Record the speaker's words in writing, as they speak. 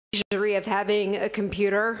luxury of having a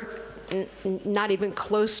computer, not even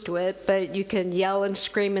close to it, but you can yell and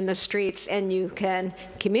scream in the streets, and you can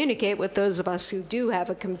communicate with those of us who do have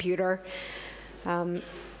a computer.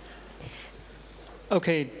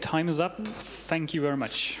 Okay, time is up. Thank you very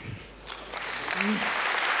much.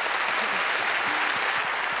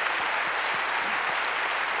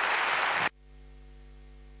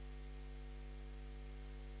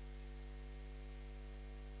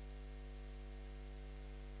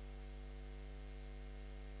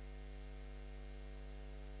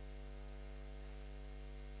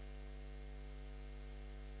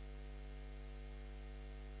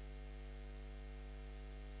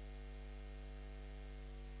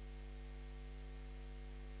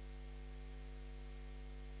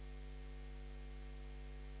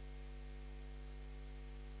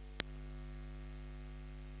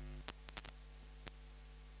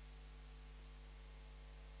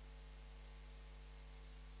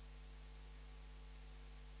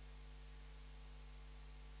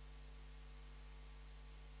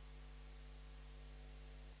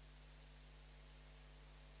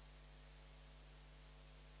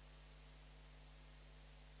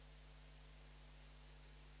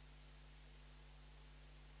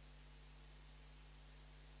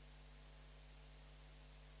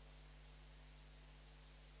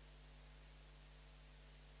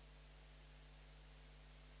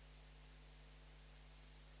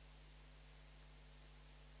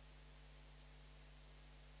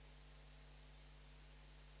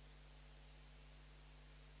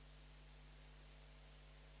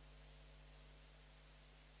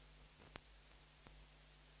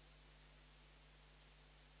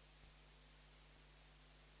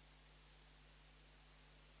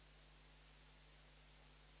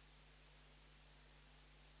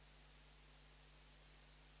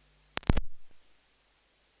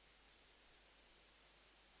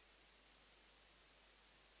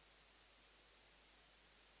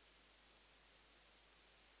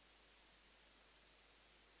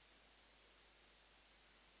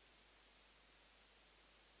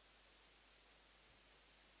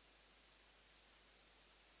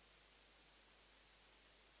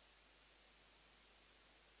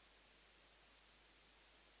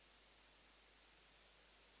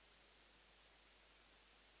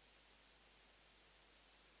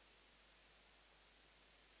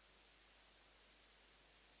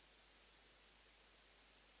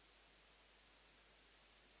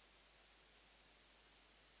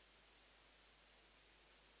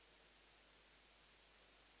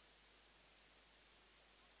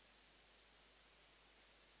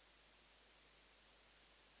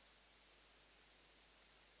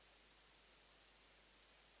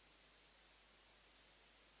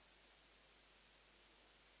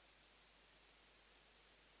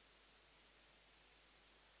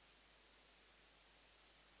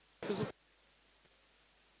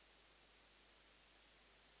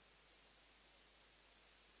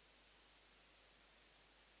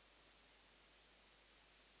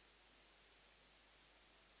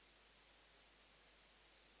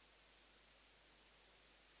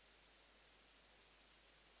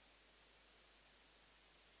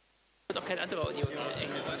 Auch kein anderer Audio.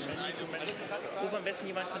 Ruf am besten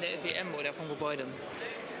jemand von der LWM oder vom Gebäude.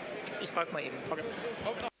 Ich frag mal eben. Okay.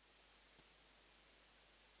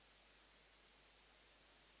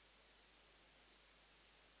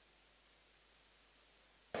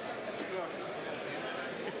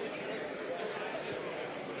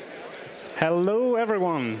 Hello,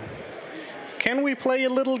 everyone. Can we play a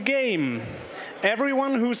little game?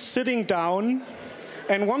 Everyone who's sitting down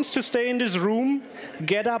and wants to stay in this room,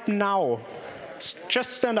 get up now.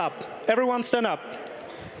 Just stand up. Everyone stand up.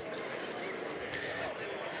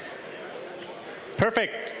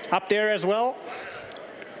 Perfect. Up there as well.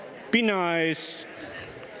 Be nice.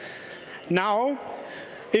 Now,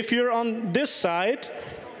 if you're on this side,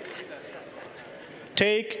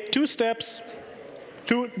 take 2 steps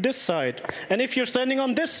to this side. And if you're standing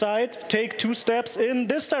on this side, take 2 steps in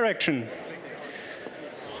this direction.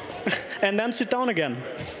 And then sit down again.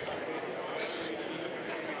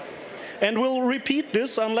 And we'll repeat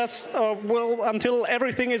this until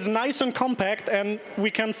everything is nice and compact and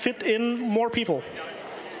we can fit in more people.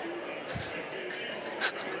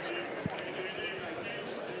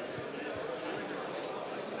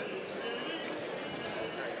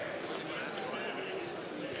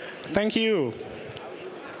 Thank you.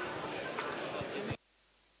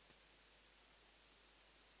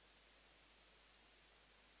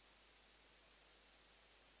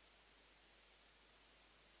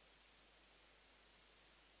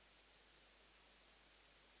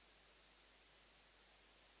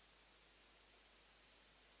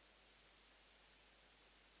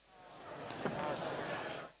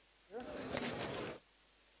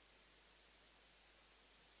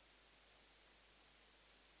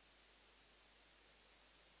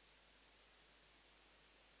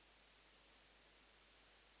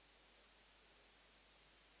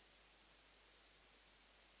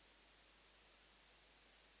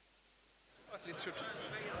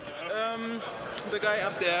 The guy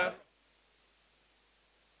up there.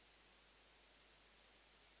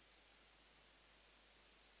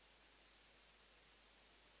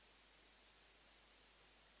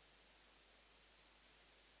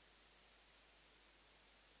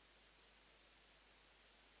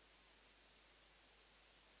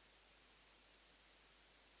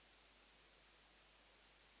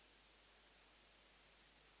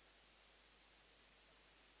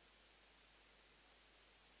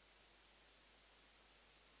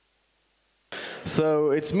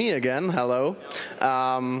 So it's me again. Hello.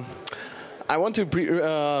 I want to,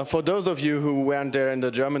 for those of you who weren't there in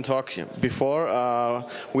the German talk before,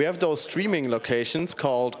 we have those streaming locations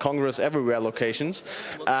called Congress Everywhere locations,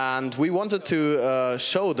 and we wanted to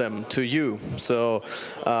show them to you. So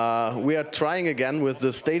we are trying again with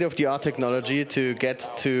the state-of-the-art technology to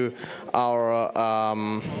get to our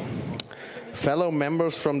fellow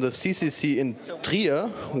members from the CCC in Trier,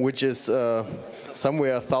 which is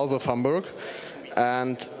somewhere south of Hamburg.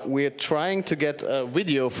 And we're trying to get a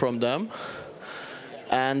video from them,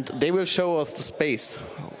 and they will show us the space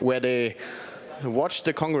where they watch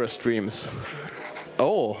the Congress streams.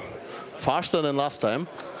 Oh, faster than last time.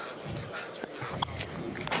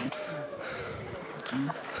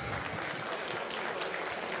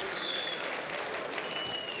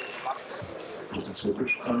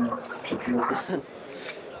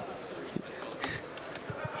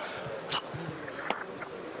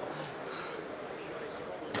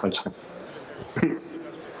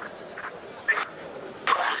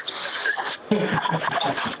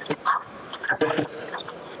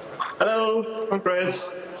 Hello,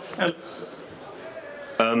 Congress.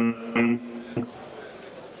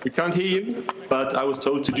 We can't hear you, but I was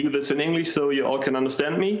told to do this in English so you all can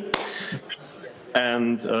understand me.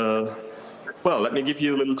 And, well, let me give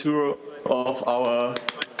you a little tour of our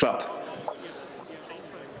club.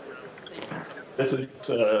 This is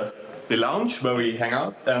the lounge where we hang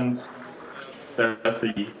out, and there's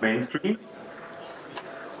the main stream.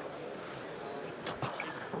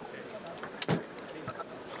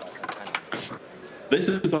 This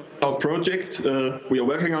is our project we are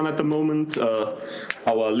working on at the moment.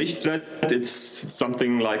 Our Lichtlet, it's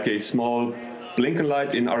something like a small blinking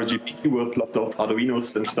light in RGB with lots of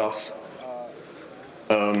Arduinos and stuff.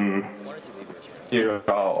 Here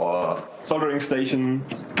are our soldering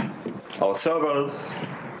stations, our servers.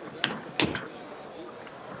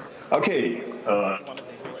 Okay,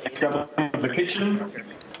 next up is the kitchen,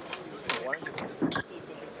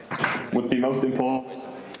 with the most important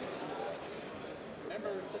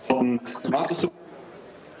master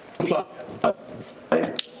supply.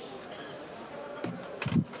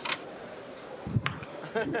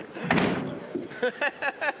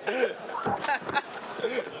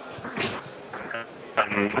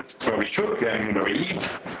 And this is where we cook and where we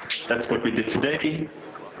eat. That's what we did today.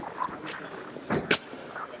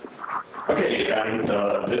 Okay, and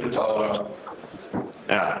this is our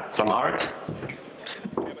some art.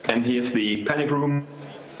 And here's the panic room.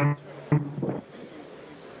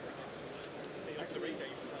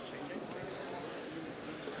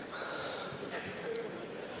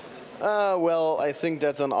 Well, I think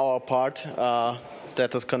that's on our part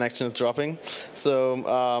that this connection is dropping.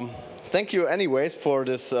 So thank you anyways for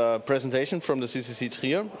this presentation from the CCC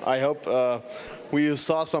Trier. I hope we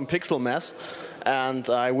saw some pixel mess, and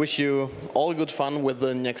I wish you all good fun with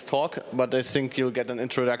the next talk, but I think you'll get an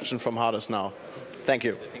introduction from Hades now. Thank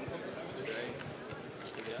you.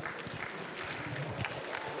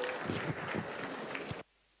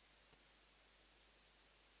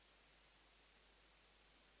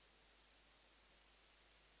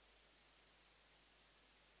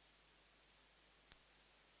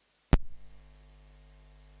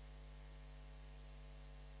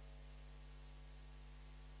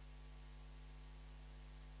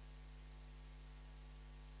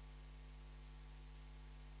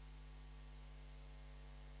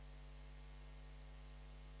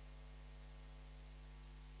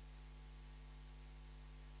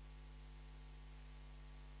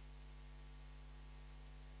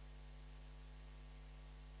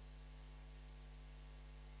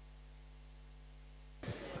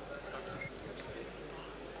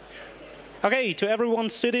 Okay, to everyone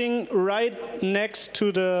sitting right next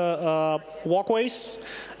to the walkways,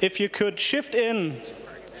 if you could shift in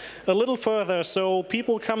a little further so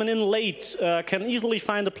people coming in late can easily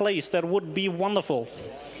find a place, that would be wonderful.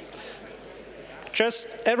 Just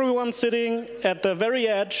everyone sitting at the very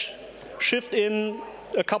edge, shift in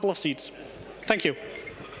a couple of seats. Thank you.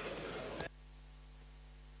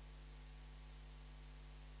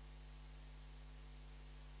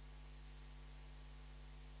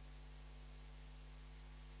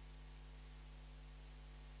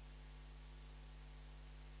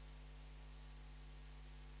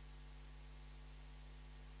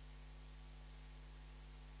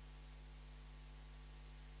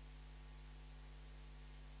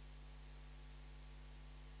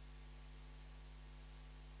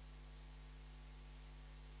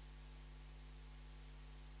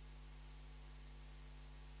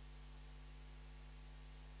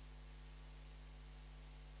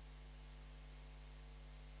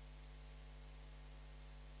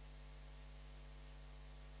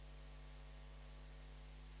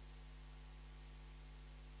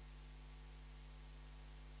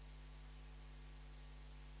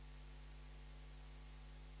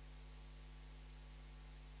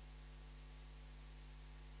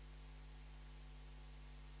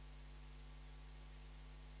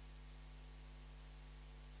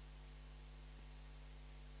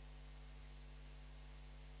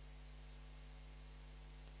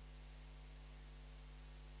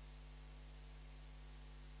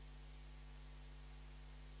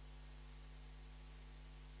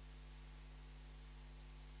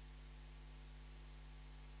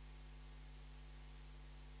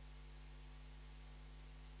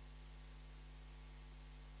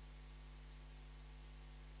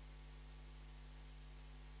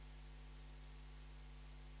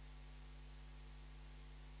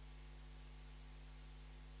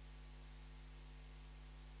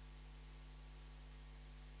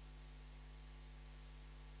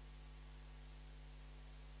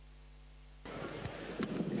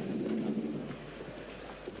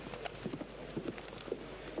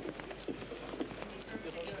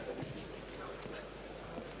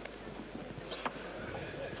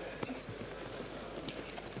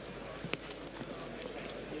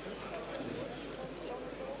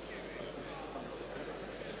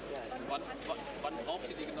 Wann braucht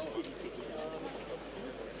ihr die genau?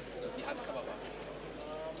 Die Handkamera.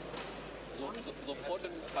 Sofort in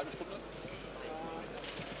einer halben Stunde?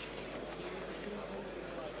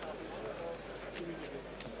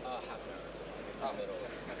 Aha.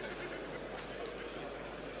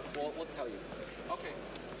 We'll tell you. Okay.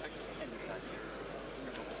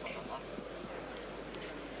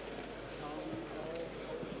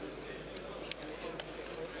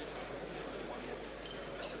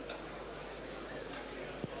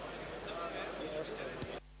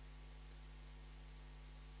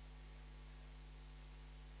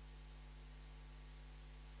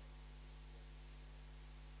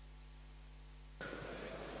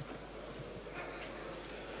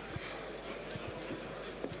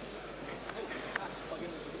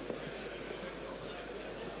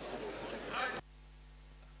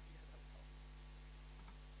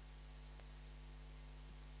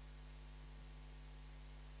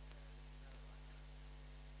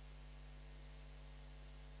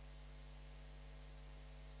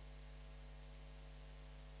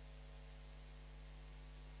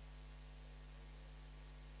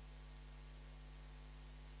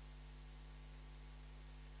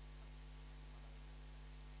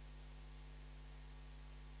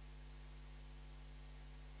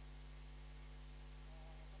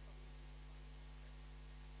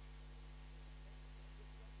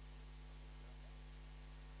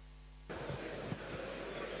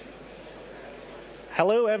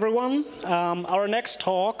 Hello, everyone. Our next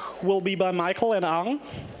talk will be by Michael and Ang.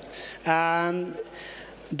 And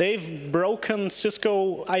they've broken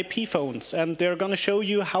Cisco IP phones, and they're going to show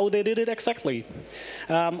you how they did it exactly.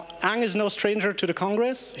 Ang is no stranger to the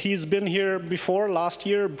Congress. He's been here before, last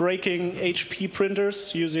year, breaking HP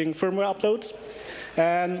printers using firmware uploads.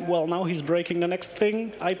 And, well, now he's breaking the next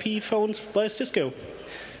thing, IP phones by Cisco.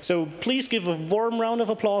 So please give a warm round of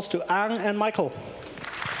applause to Ang and Michael.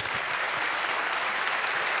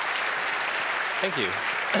 Thank you.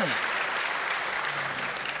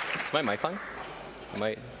 Is my mic on?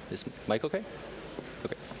 Is mic okay?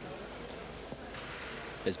 Okay.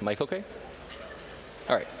 Is mic okay?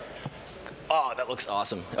 All right. Oh, that looks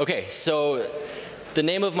awesome. Okay, so the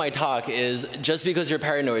name of my talk is Just Because You're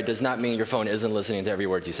Paranoid Does Not Mean Your Phone Isn't Listening to Every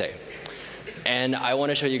Word You Say. And I want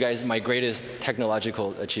to show you guys my greatest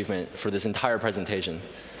technological achievement for this entire presentation.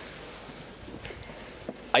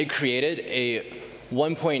 I created a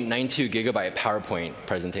 1.92 gigabyte PowerPoint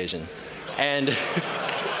presentation. And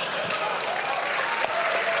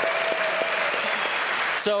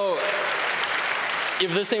so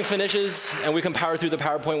if this thing finishes and we can power through the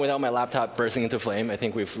PowerPoint without my laptop bursting into flame, I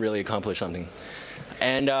think we've really accomplished something.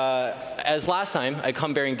 And as last time, I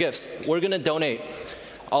come bearing gifts. We're going to donate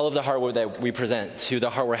all of the hardware that we present to the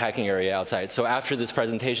hardware hacking area outside. So after this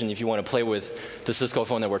presentation, if you want to play with the Cisco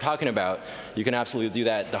phone that we're talking about, you can absolutely do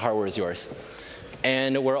that. The hardware is yours.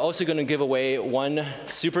 And we're also going to give away one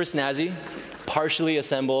super snazzy, partially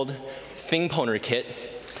assembled thing pwner kit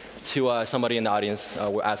to somebody in the audience.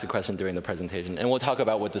 We'll ask a question during the presentation. And we'll talk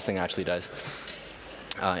about what this thing actually does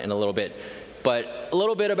in a little bit. But a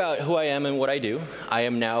little bit about who I am and what I do. I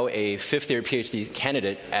am now a fifth-year PhD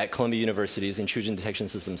candidate at Columbia University's Intrusion Detection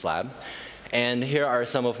Systems Lab. And here are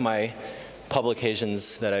some of my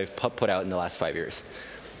publications that I've put out in the last 5 years.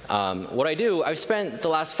 What I do, I've spent the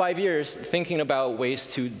last 5 years thinking about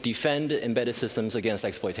ways to defend embedded systems against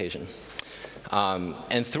exploitation.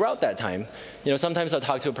 And throughout that time, sometimes I'll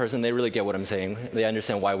talk to a person, they really get what I'm saying. They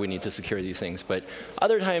understand why we need to secure these things. But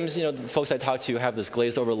other times, the folks I talk to have this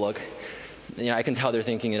glazed over look. I can tell they're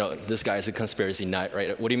thinking, this guy's a conspiracy nut,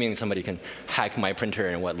 right? What do you mean somebody can hack my printer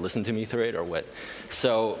and listen to me through it or what?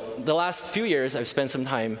 So the last few years, I've spent some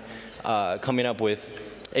time coming up with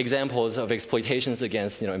examples of exploitations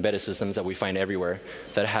against embedded systems that we find everywhere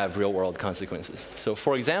that have real-world consequences. So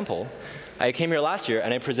for example, I came here last year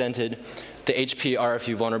and I presented the HP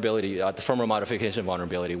RFU vulnerability, the firmware modification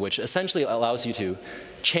vulnerability, which essentially allows you to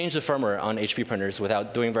change the firmware on HP printers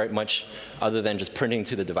without doing very much other than just printing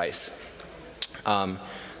to the device.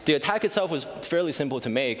 The attack itself was fairly simple to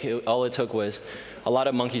make. All it took was a lot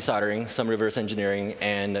of monkey soldering, some reverse engineering,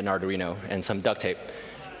 and an Arduino, and some duct tape.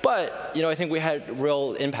 But I think we had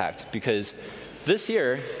real impact because this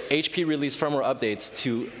year, HP released firmware updates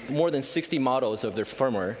to more than 60 models of their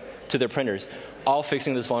firmware to their printers, all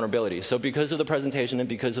fixing this vulnerability. So because of the presentation and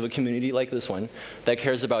because of a community like this one that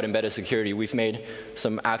cares about embedded security, we've made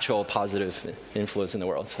some actual positive influence in the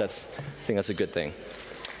world. So I think that's a good thing.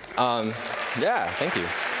 Yeah, thank you.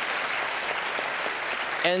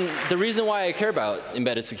 And the reason why I care about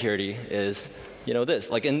embedded security is, this.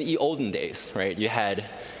 Like in the olden days, right? You had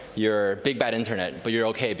your big bad internet, but you're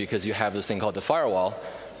okay because you have this thing called the firewall.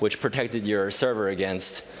 which protected your server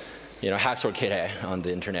against, hacksorkete on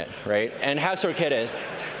the internet, right? And hacksorkete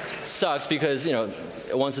sucks because,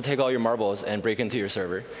 it wants to take all your marbles and break into your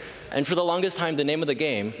server. And for the longest time, the name of the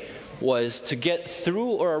game was to get through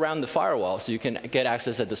or around the firewall so you can get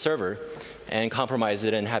access at the server and compromise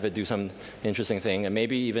it and have it do some interesting thing and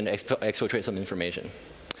maybe even exfiltrate some information.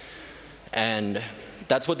 And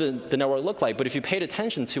that's what the network looked like. But if you paid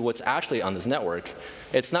attention to what's actually on this network,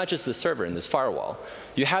 it's not just the server and this firewall.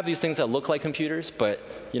 You have these things that look like computers, but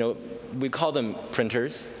we call them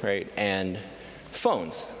printers, right, and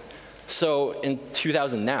phones. So in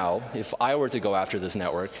 2000 now, if I were to go after this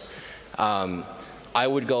network, I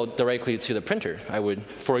would go directly to the printer. I would,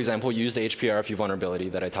 for example, use the HPRFU vulnerability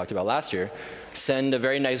that I talked about last year, send a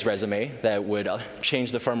very nice resume that would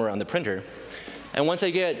change the firmware on the printer. And once I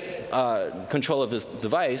get control of this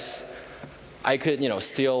device, I could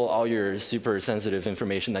steal all your super sensitive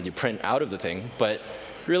information that you print out of the thing. But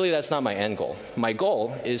really, that's not my end goal. My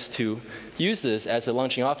goal is to use this as a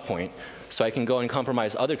launching off point so I can go and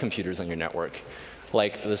compromise other computers on your network,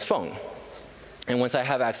 like this phone. And once I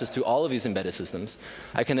have access to all of these embedded systems,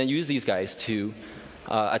 I can then use these guys to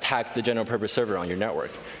attack the general purpose server on your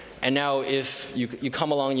network. And now if you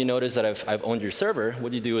come along and you notice that I've owned your server,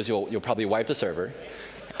 what you do is you'll probably wipe the server,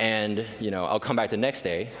 and I'll come back the next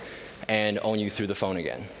day and own you through the phone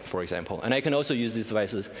again, for example. And I can also use these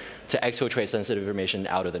devices to exfiltrate sensitive information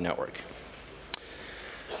out of the network.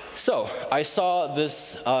 So I saw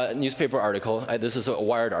this newspaper article. This is a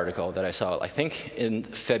Wired article that I saw, I think, in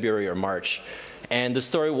February or March. And the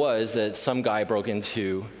story was that some guy broke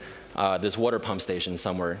into this water pump station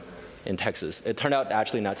somewhere in Texas. It turned out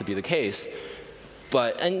actually not to be the case.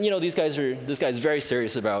 And this guy's very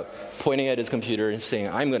serious about pointing at his computer and saying,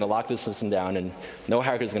 I'm going to lock this system down and no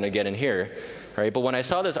hacker's going to get in here. Right? But when I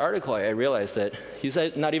saw this article, I realized that he's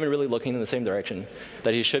not even really looking in the same direction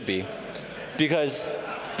that he should be. Because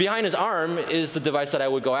behind his arm is the device that I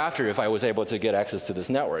would go after if I was able to get access to this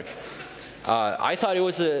network. I thought it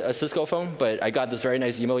was a Cisco phone, but I got this very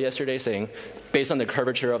nice email yesterday saying, based on the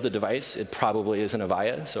curvature of the device, it probably isn't a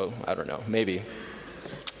Avaya, so I don't know, maybe.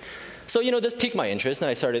 So this piqued my interest, and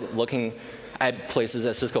I started looking at places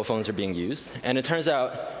that Cisco phones are being used, and it turns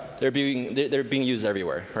out they're being used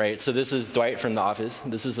everywhere, right? So this is Dwight from the office.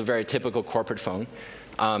 This is a very typical corporate phone,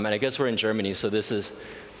 and I guess we're in Germany, so this is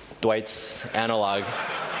Dwight's analog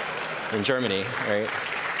in Germany, right?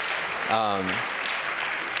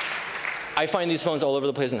 I find these phones all over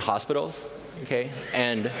the place in hospitals, okay?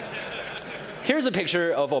 And here's a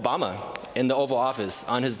picture of Obama in the Oval Office,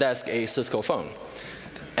 on his desk, a Cisco phone.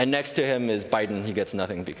 And next to him is Biden. He gets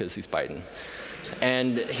nothing because he's Biden.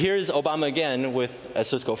 And here's Obama again with a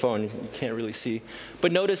Cisco phone. You can't really see.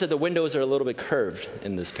 But notice that the windows are a little bit curved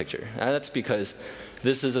in this picture. And that's because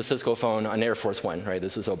this is a Cisco phone on Air Force One, right?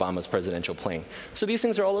 This is Obama's presidential plane. So these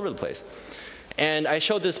things are all over the place. And I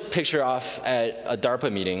showed this picture off at a DARPA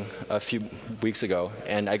meeting a few weeks ago,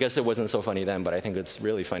 and I guess it wasn't so funny then, but I think it's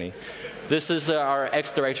really funny. This is our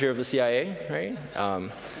ex-director of the CIA,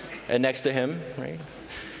 right? And next to him, right?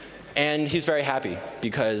 And he's very happy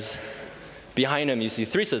because behind him you see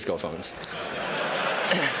 3 Cisco phones.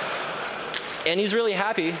 And he's really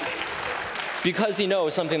happy because he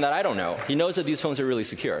knows something that I don't know. He knows that these phones are really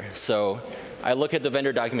secure. So I look at the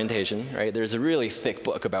vendor documentation, right? There's a really thick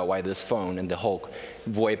book about why this phone and the whole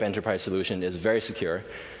VoIP enterprise solution is very secure.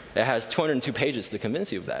 It has 202 pages to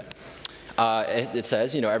convince you of that. It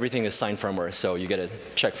says, everything is signed firmware, so you get a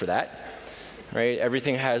check for that, right?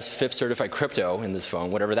 Everything has FIPS certified crypto in this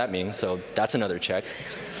phone, whatever that means, so that's another check.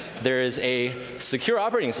 There is a secure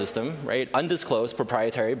operating system, right? Undisclosed,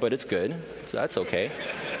 proprietary, but it's good, so that's okay.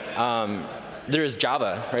 There is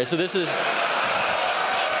Java, right? So this is...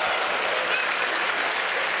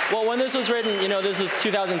 Well, when this was written, this was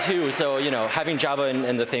 2002, so, having Java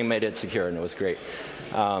in the thing made it secure, and it was great.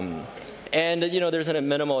 And, there's a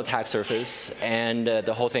minimal attack surface, and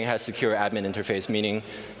the whole thing has secure admin interface, meaning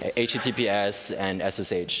HTTPS and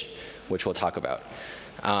SSH, which we'll talk about.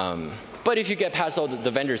 But if you get past all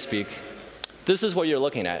the vendor speak, this is what you're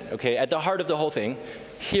looking at, okay? At the heart of the whole thing,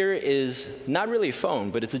 here is not really a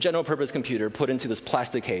phone, but it's a general purpose computer put into this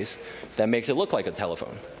plastic case that makes it look like a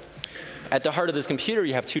telephone. At the heart of this computer,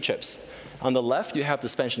 you have 2 chips. On the left, you have the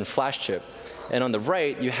suspension flash chip. And on the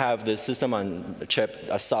right, you have the system on chip,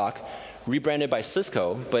 a SOC, rebranded by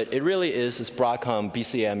Cisco, but it really is this Broadcom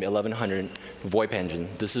BCM 1100 VoIP engine.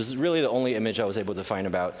 This is really the only image I was able to find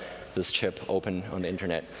about this chip open on the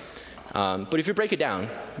internet. But if you break it down,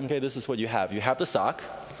 okay, this is what you have. You have the SOC,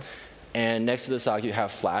 and next to the SOC, you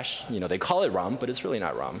have flash. They call it ROM, but it's really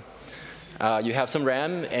not ROM. You have some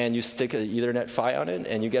RAM, and you stick an Ethernet PHY on it,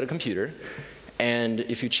 and you get a computer. And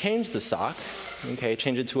if you change the sock, okay,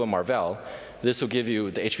 change it to a Marvell, this will give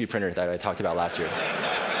you the HP printer that I talked about last year.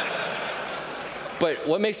 But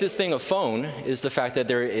what makes this thing a phone is the fact that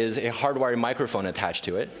there is a hardwired microphone attached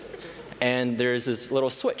to it. And there's this little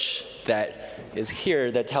switch that is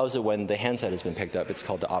here that tells it when the handset has been picked up. It's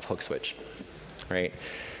called the off-hook switch. Right?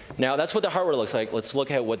 Now, that's what the hardware looks like. Let's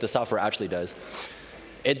look at what the software actually does.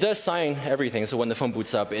 It does sign everything. So when the phone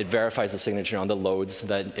boots up, it verifies the signature on the loads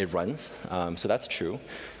that it runs. So that's true.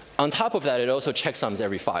 On top of that, it also checksums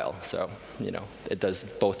every file. So it does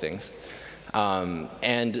both things.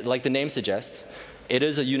 And like the name suggests, it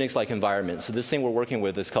is a Unix-like environment. So this thing we're working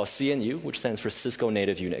with is called CNU, which stands for Cisco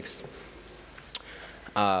Native Unix.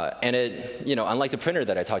 And it, unlike the printer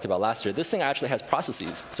that I talked about last year, this thing actually has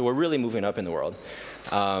processes. So we're really moving up in the world.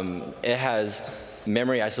 It has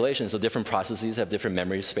memory isolation, so different processes have different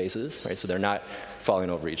memory spaces, right? So they're not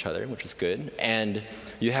falling over each other, which is good. And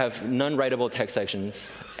you have non-writable text sections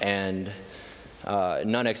and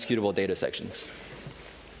non-executable data sections.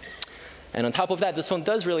 And on top of that, this phone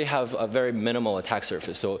does really have a very minimal attack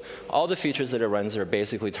surface. So all the features that it runs are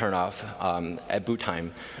basically turned off at boot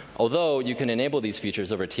time. Although you can enable these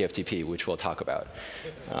features over TFTP, which we'll talk about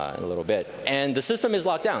in a little bit. And the system is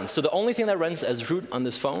locked down. So the only thing that runs as root on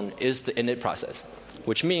this phone is the init process,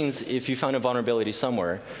 which means if you found a vulnerability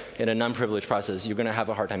somewhere in a non-privileged process, you're going to have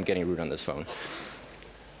a hard time getting root on this phone.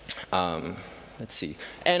 Let's see.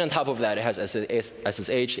 And on top of that, it has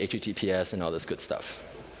SSH, HTTPS, and all this good stuff.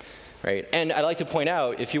 Right? And I'd like to point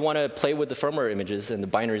out, if you want to play with the firmware images and the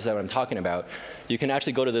binaries that I'm talking about, you can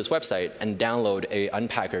actually go to this website and download a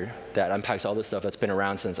unpacker that unpacks all this stuff that's been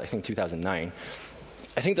around since, I think, 2009.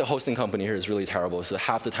 I think the hosting company here is really terrible, so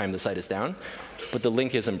half the time the site is down. But the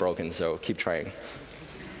link isn't broken, so keep trying.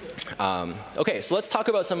 OK, so let's talk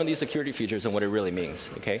about some of these security features and what it really means.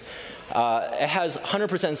 Okay? It has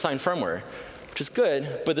 100% signed firmware, which is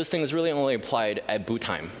good, but this thing is really only applied at boot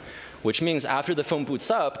time, which means after the phone boots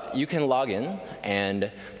up, you can log in and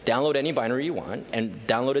download any binary you want and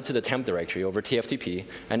download it to the temp directory over TFTP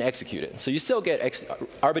and execute it. So you still get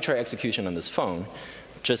arbitrary execution on this phone,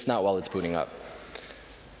 just not while it's booting up.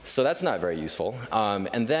 So that's not very useful.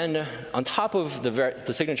 And then on top of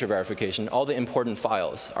the signature verification, all the important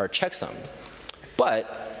files are checksummed.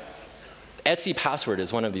 But Etsy password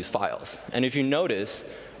is one of these files. And if you notice,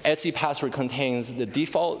 Etsy password contains the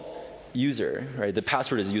default user, right? The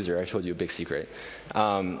password is user. I told you a big secret.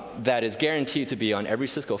 That is guaranteed to be on every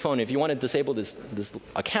Cisco phone. If you want to disable this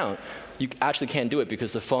account, you actually can't do it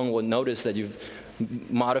because the phone will notice that you've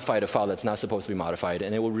modified a file that's not supposed to be modified,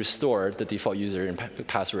 and it will restore the default user and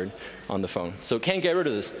password on the phone. So can't get rid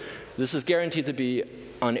of this. This is guaranteed to be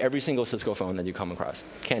on every single Cisco phone that you come across.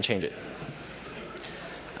 Can't change it.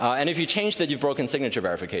 And if you change that, you've broken signature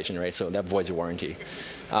verification, right? So that voids your warranty.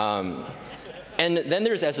 And then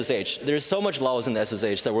there's SSH. There's so much laws in the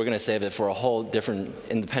SSH that we're going to save it for a whole different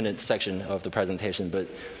independent section of the presentation, but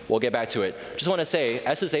we'll get back to it. Just want to say,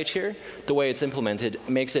 SSH here, the way it's implemented,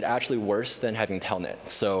 makes it actually worse than having Telnet.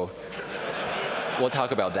 So we'll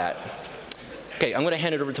talk about that. OK, I'm going to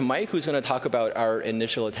hand it over to Mike, who's going to talk about our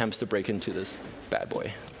initial attempts to break into this bad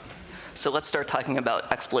boy. So let's start talking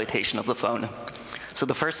about exploitation of the phone. So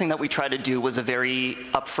the first thing that we tried to do was a very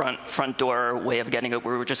upfront, front door way of getting it,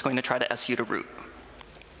 where we were just going to try to SU to root.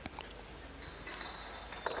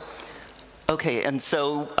 OK, and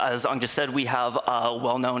so as Ang just said, we have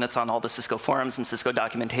well-known, it's on all the Cisco forums and Cisco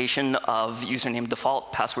documentation of username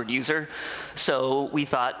default, password user. So we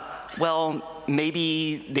thought, well,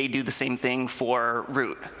 maybe they do the same thing for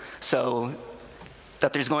root. So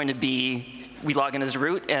that there's going to be, we log in as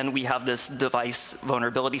root, and we have this device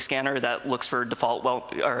vulnerability scanner that looks for default,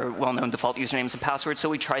 well-known default usernames and passwords. So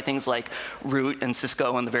we try things like root and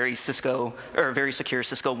Cisco and the very secure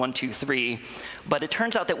Cisco 123. But it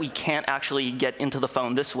turns out that we can't actually get into the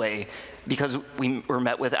phone this way because we were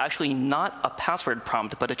met with actually not a password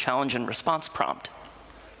prompt, but a challenge and response prompt.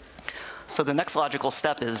 So the next logical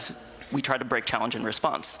step is we try to break challenge and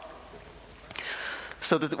response.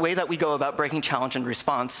 So the way that we go about breaking challenge and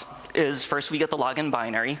response is first we get the login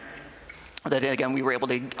binary. That, again, we were able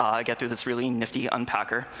to get through this really nifty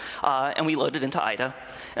unpacker. And we load it into IDA.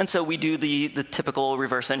 And so we do the typical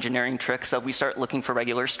reverse engineering tricks of we start looking for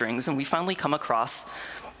regular strings. And we finally come across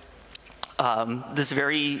this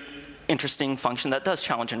very interesting function that does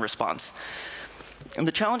challenge and response. And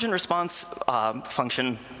the challenge and response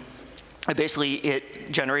function, basically,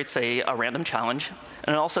 it generates a random challenge.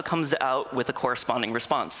 And it also comes out with a corresponding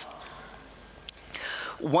response.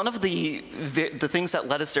 One of the things that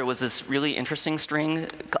led us there was this really interesting string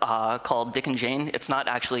called Dick and Jane. It's not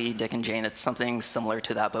actually Dick and Jane. It's something similar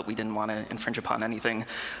to that, but we didn't want to infringe upon anything.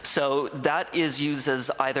 So that is used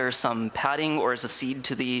as either some padding or as a seed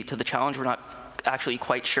to the challenge. We're not actually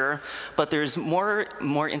quite sure, but there's more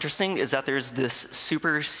interesting is that there's this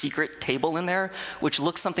super secret table in there, which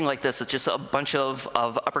looks something like this. It's just a bunch of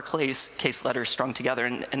uppercase letters strung together,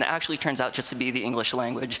 and it actually turns out just to be the English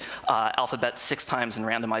language alphabet 6 times and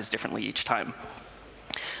randomized differently each time.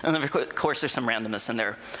 And then, of course, there's some randomness in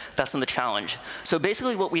there. That's in the challenge. So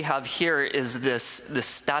basically what we have here is this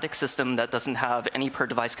static system that doesn't have any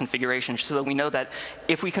per-device configuration, so that we know that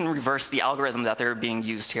if we can reverse the algorithm that they're being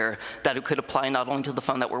used here, that it could apply not only to the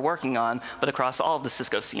phone that we're working on, but across all of the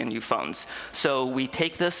Cisco CNU phones. So we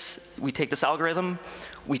take this algorithm,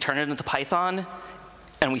 we turn it into Python,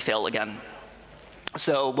 and we fail again.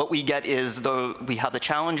 So what we get is we have the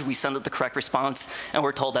challenge, we send it the correct response, and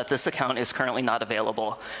we're told that this account is currently not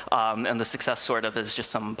available. And the success sort of is just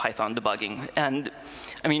some Python debugging. And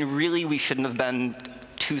I mean, really, we shouldn't have been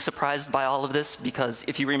too surprised by all of this, because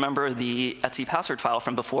if you remember the etc password file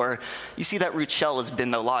from before, you see that root shell has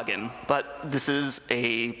been no login. But this is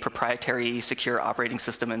a proprietary secure operating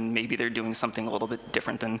system, and maybe they're doing something a little bit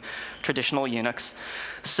different than traditional Unix.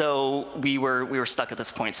 So we were stuck at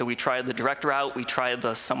this point. So we tried the direct route, we tried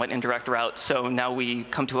the somewhat indirect route. So now we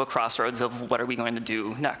come to a crossroads of what are we going to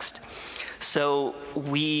do next. So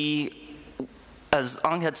as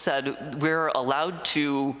Ong had said, we're allowed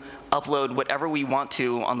to upload whatever we want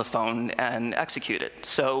to on the phone and execute it.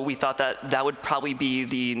 So we thought that that would probably be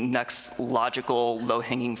the next logical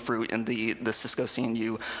low-hanging fruit in the Cisco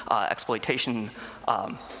CNU exploitation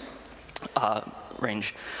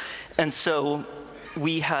range. And so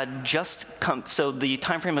we had just come, so the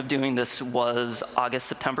time frame of doing this was August,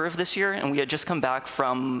 September of this year, and we had just come back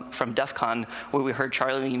from DEF CON, where we heard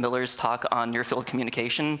Charlie Miller's talk on near-field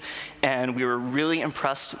communication, and we were really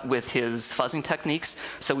impressed with his fuzzing techniques,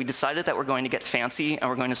 so we decided that we're going to get fancy and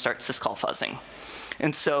we're going to start syscall fuzzing.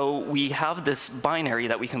 And so we have this binary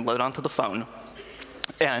that we can load onto the phone,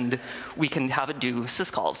 and we can have it do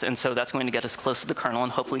syscalls. And so that's going to get us close to the kernel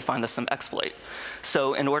and hopefully find us some exploit.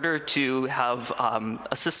 So in order to have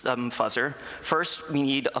a system fuzzer, first we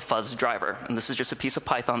need a fuzz driver. And this is just a piece of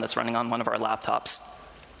Python that's running on one of our laptops.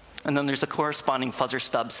 And then there's a corresponding fuzzer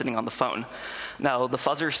stub sitting on the phone. Now, the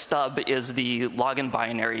fuzzer stub is the login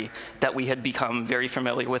binary that we had become very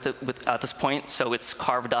familiar with at this point. So it's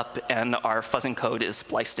carved up, and our fuzzing code is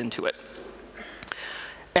spliced into it.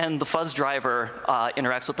 And the fuzz driver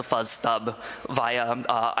interacts with the fuzz stub via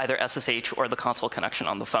either SSH or the console connection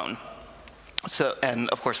on the phone. So, and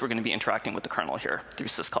of course, we're going to be interacting with the kernel here through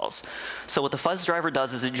syscalls. So what the fuzz driver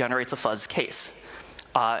does is it generates a fuzz case.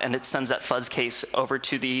 And it sends that fuzz case over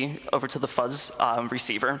to the fuzz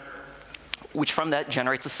receiver, which from that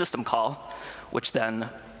generates a system call, which then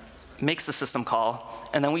makes the system call.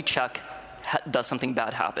 And then we check, does something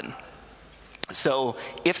bad happen? So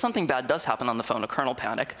if something bad does happen on the phone, a kernel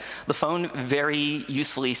panic, the phone very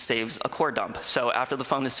usefully saves a core dump. So after the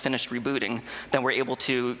phone is finished rebooting, then we're able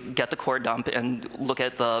to get the core dump and look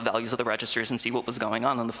at the values of the registers and see what was going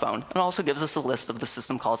on the phone. And it also gives us a list of the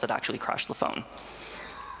system calls that actually crashed the phone.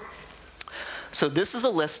 So this is a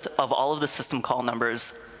list of all of the system call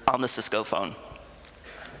numbers on the Cisco phone.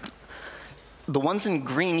 The ones in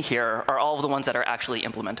green here are all of the ones that are actually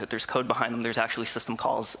implemented. There's code behind them. There's actually system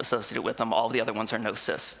calls associated with them. All of the other ones are no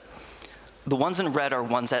sys. The ones in red are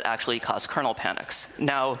ones that actually cause kernel panics.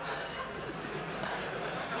 Now,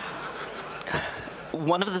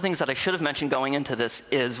 one of the things that I should have mentioned going into this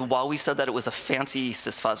is while we said that it was a fancy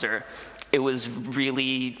sysfuzzer, it was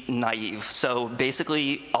really naive. So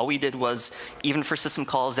basically, all we did was, even for system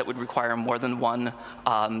calls that would require more than one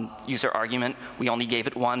user argument, we only gave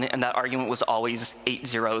it one, and that argument was always 8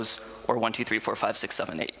 zeros or 1, 2, 3, 4, 5, 6,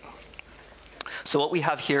 7, 8. So what we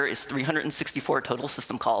have here is 364 total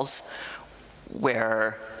system calls,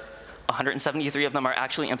 where 173 of them are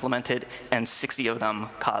actually implemented, and 60 of them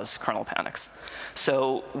cause kernel panics.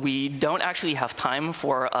 So we don't actually have time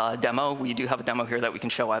for a demo. We do have a demo here that we can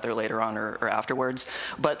show either later on or afterwards.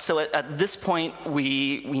 But so at this point,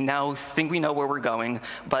 we now think we know where we're going.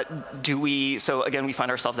 But do we, so again, we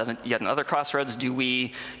find ourselves at yet another crossroads. Do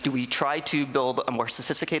we try to build a more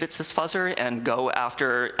sophisticated sysfuzzer and go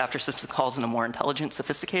after system calls in a more intelligent,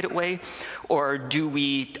 sophisticated way? Or do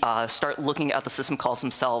we start looking at the system calls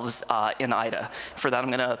themselves in IDA? For that,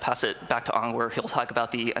 I'm going to pass it back to Ong, where he'll talk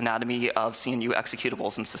about the anatomy of CNU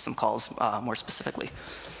executables and system calls more specifically.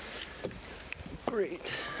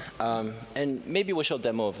 Great. And maybe we'll show a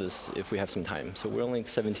demo of this if we have some time. So we're only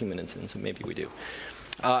 17 minutes in, so maybe we do.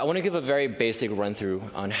 I want to give a very basic run-through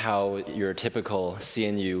on how your typical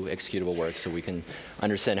CNU executable works so we can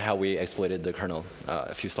understand how we exploited the kernel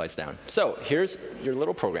a few slides down. So here's your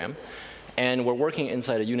little program. And we're working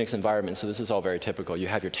inside a Unix environment, so this is all very typical. You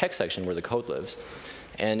have your text section where the code lives.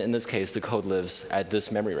 And in this case, the code lives at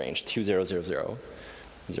this memory range, 2000, 000.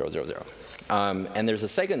 And there's a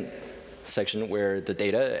second section where the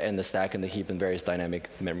data and the stack and the heap and various dynamic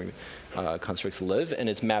memory constructs live, and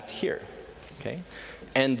it's mapped here. Okay?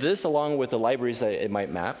 And this, along with the libraries that it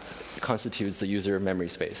might map, constitutes the user memory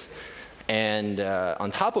space. And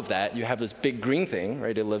on top of that, you have this big green thing,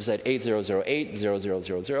 right? It lives at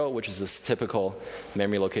 8008.0000, which is this typical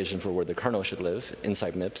memory location for where the kernel should live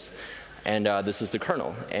inside MIPS. And this is the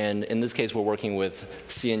kernel. And in this case, we're working with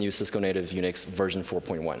CNU Cisco Native Unix version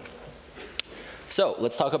 4.1. So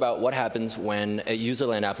let's talk about what happens when a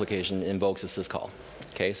userland application invokes a syscall.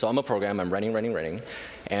 Okay, so I'm a program, I'm running,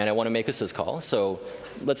 and I want to make a syscall. So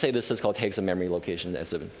let's say this syscall takes a memory location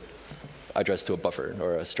as an address to a buffer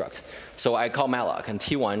or a struct. So I call malloc, and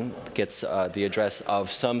T1 gets the address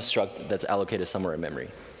of some struct that's allocated somewhere in memory.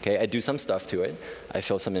 Okay, I do some stuff to it. I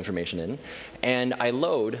fill some information in. And I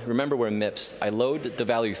load, remember we're in MIPS, I load the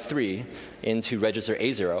value 3 into register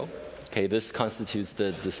A0. Okay, this constitutes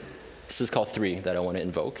this syscall 3 that I want to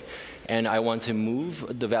invoke. And I want to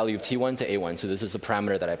move the value of T1 to A1. So this is a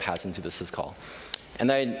parameter that I pass into the syscall. And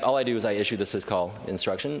then all I do is I issue the syscall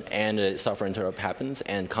instruction, and a software interrupt happens,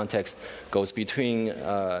 and context goes between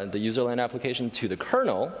the userland application to the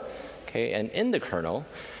kernel. Okay, and in the kernel,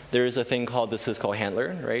 there is a thing called the syscall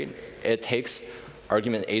handler, right? It takes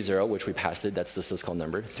argument A0, which we passed it. That's the syscall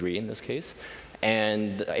number, 3 in this case.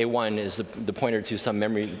 And A1 is the pointer to some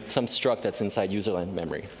memory, some struct that's inside userland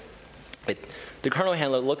memory. The kernel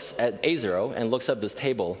handler looks at A0 and looks up this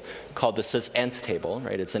table called the sysent table,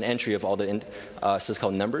 right? It's an entry of all the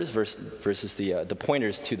syscall numbers versus the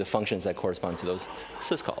pointers to the functions that correspond to those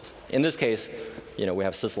syscalls. In this case, we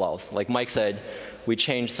have syslols. Like Mike said, we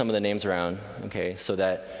changed some of the names around, okay, so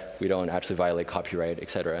that we don't actually violate copyright,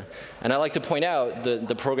 et cetera. And I like to point out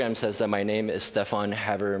the program says that my name is Stefan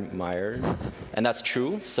Havermeyer, and that's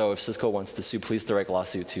true. So if Cisco wants to sue, please direct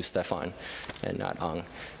lawsuit to Stefan and not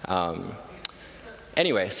Ang.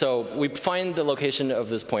 Anyway, so we find the location of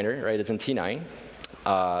this pointer, right? It's in T9.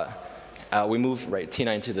 We move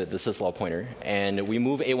T9 to the syslol pointer, and we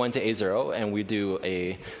move A1 to A0, and we do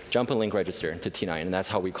a jump and link register to T9, and that's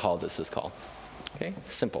how we call the syscall. Okay,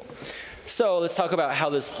 simple. So let's talk about how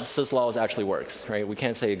this syslol actually works, right? We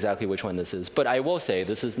can't say exactly which one this is, but I will say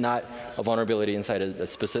this is not a vulnerability inside a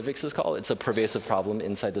specific syscall. It's a pervasive problem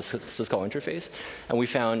inside the syscall interface, and we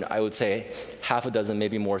found, I would say, half a dozen,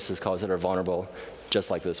 maybe more syscalls that are vulnerable,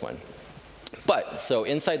 just like this one. But, so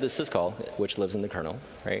inside the syscall, which lives in the kernel,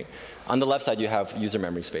 right? On the left side, you have user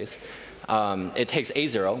memory space. It takes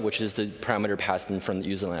A0, which is the parameter passed in from the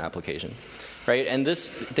userland application, right? And this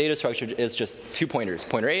data structure is just 2 pointers,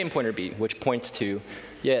 pointer A and pointer B, which points to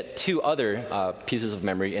yet 2 other pieces of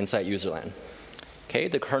memory inside userland. Okay,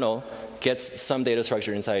 the kernel gets some data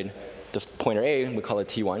structure inside the pointer A, we call it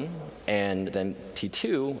T1, and then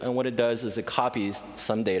T2, and what it does is it copies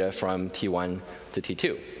some data from T1 to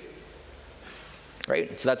T2.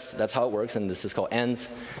 Right? So that's how it works, and this is called ends,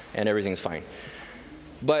 and everything's fine.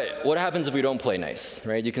 But what happens if we don't play nice,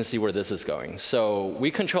 right? You can see where this is going. So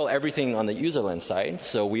we control everything on the userland side,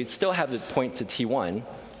 so we still have it point to T1,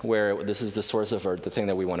 where this is the source of the thing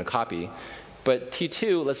that we want to copy. But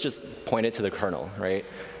T2, let's just point it to the kernel, right?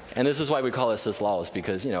 And this is why we call it syslols,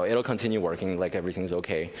 because it'll continue working like everything's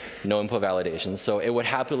okay, no input validation. So it would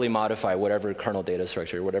happily modify whatever kernel data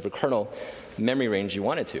structure, whatever kernel memory range you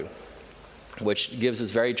want it to, which gives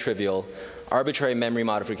us very trivial arbitrary memory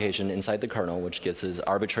modification inside the kernel, which gets us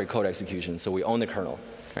arbitrary code execution. So we own the kernel,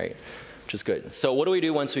 right? Which is good. So what do we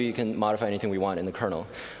do once we can modify anything we want in the kernel?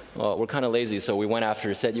 Well, we're kind of lazy, so we went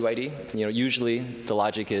after set UID. Usually the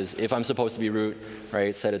logic is if I'm supposed to be root,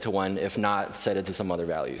 right, set it to 1. If not, set it to some other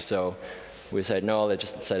value. So we said, no, let's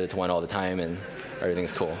just set it to 1 all the time, and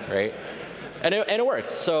everything's cool, right? And it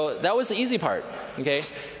worked. So that was the easy part, okay?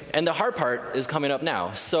 And the hard part is coming up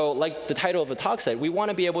now. So like the title of the talk said, we want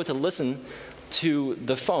to be able to listen to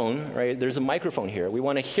the phone, right? There's a microphone here. We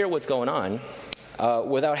want to hear what's going on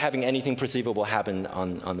without having anything perceivable happen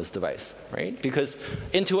on this device, right? Because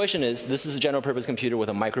intuition is this is a general purpose computer with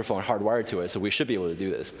a microphone hardwired to it, so we should be able to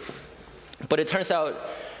do this. But it turns out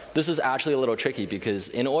this is actually a little tricky, because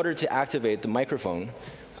in order to activate the microphone,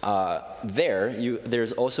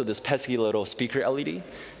 there's also this pesky little speaker LED,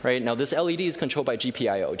 right? Now this LED is controlled by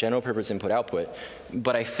GPIO, general purpose input-output,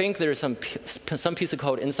 but I think there's some piece of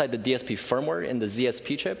code inside the DSP firmware in the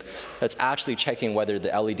ZSP chip that's actually checking whether the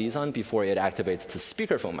LED is on before it activates the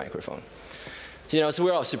speakerphone microphone. So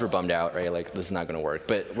we're all super bummed out, right? Like, this is not going to work,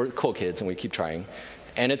 but we're cool kids and we keep trying.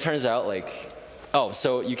 And it turns out, like, oh,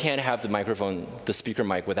 so you can't have the microphone, the speaker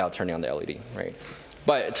mic, without turning on the LED, right?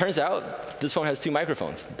 But it turns out this phone has 2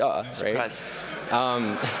 microphones. Duh, right?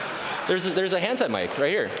 There's a handset mic right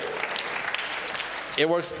here. It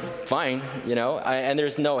works fine, and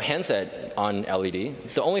there's no handset on LED.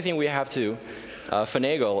 The only thing we have to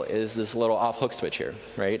finagle is this little off hook switch here,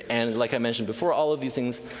 right? And like I mentioned before, all of these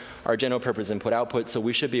things are general purpose input-output, so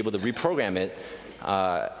we should be able to reprogram it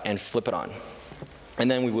and flip it on. And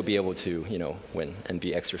then we would be able to, win and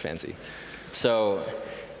be extra fancy. So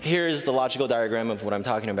here's the logical diagram of what I'm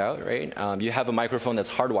talking about, right? You have a microphone that's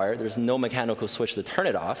hardwired. There's no mechanical switch to turn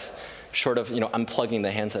it off, short of unplugging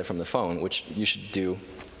the handset from the phone, which you should do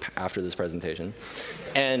after this presentation.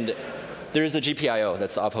 And there's a GPIO,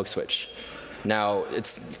 that's the off-hook switch. Now,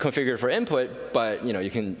 it's configured for input, but you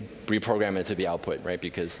can reprogram it to be output, right?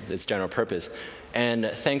 Because it's general purpose. And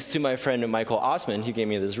thanks to my friend Michael Osman, he gave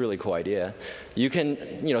me this really cool idea. You can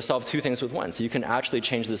solve 2 things with one. So you can actually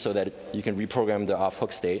change this so that you can reprogram the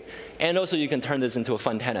off-hook state. And also you can turn this into a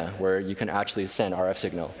funtenna where you can actually send RF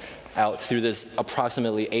signal out through this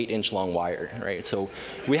approximately 8-inch long wire, right? So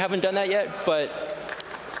we haven't done that yet, but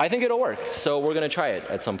I think it'll work. So we're going to try it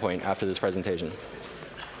at some point after this presentation.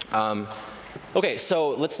 Okay,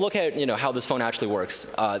 so let's look at how this phone actually works.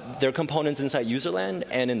 There are components inside userland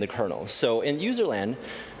and in the kernel. So in userland,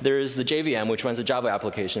 there is the JVM, which runs a Java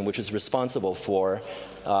application, which is responsible for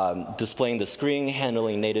displaying the screen,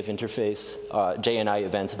 handling native interface, JNI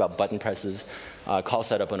events about button presses, call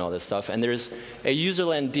setup, and all this stuff. And there's a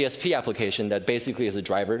userland DSP application that basically is a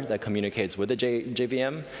driver that communicates with the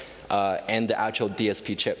JVM and the actual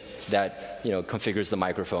DSP chip that configures the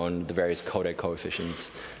microphone, the various codec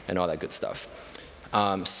coefficients, and all that good stuff.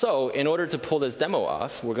 So in order to pull this demo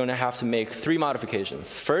off, we're going to have to make 3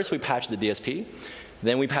 modifications. First, we patch the DSP.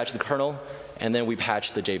 Then we patch the kernel. And then we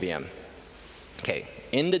patch the JVM. Okay,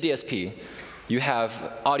 in the DSP, you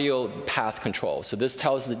have audio path control. So this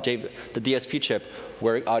tells the DSP chip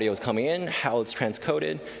where audio is coming in, how it's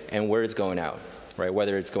transcoded, and where it's going out, right?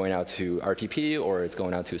 Whether it's going out to RTP or it's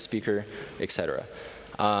going out to a speaker, etc.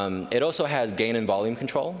 It also has gain and volume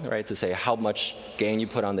control, right, to say how much gain you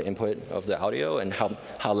put on the input of the audio and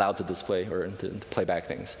how loud to display or to play back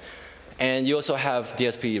things. And you also have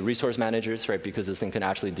DSP resource managers, right, because this thing can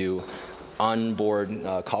actually do onboard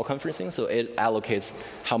call conferencing. So it allocates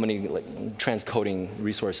how many transcoding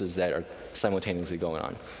resources that are simultaneously going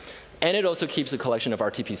on. And it also keeps a collection of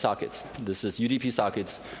RTP sockets. This is UDP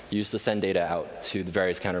sockets used to send data out to the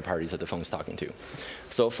various counterparties that the phone's talking to.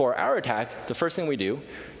 So for our attack, the first thing we do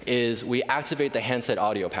is we activate the handset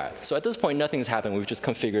audio path. So at this point, nothing's happened. We've just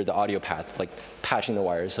configured the audio path, like patching the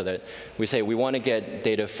wires so that we say we want to get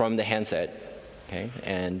data from the handset. Okay?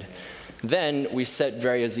 And then we set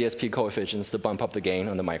various ZSP coefficients to bump up the gain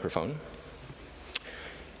on the microphone.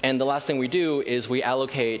 And the last thing we do is we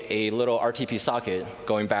allocate a little RTP socket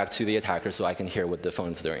going back to the attacker so I can hear what the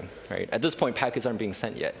phone's doing. Right? At this point, packets aren't being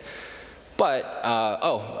sent yet. But,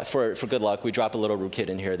 for good luck, we drop a little rootkit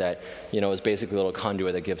in here that is basically a little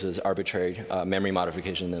conduit that gives us arbitrary memory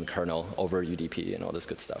modification in the kernel over UDP and all this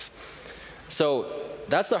good stuff. So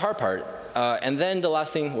that's the hard part. And then the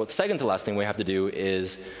last thing, well, the second to last thing we have to do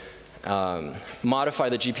is modify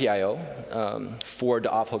the GPIO for the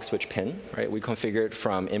off-hook switch pin. Right? We configure it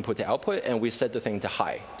from input to output, and we set the thing to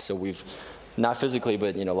high. So we've not physically,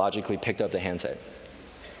 but logically picked up the handset.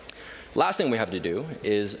 Last thing we have to do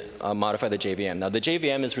is modify the JVM. Now, the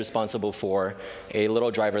JVM is responsible for a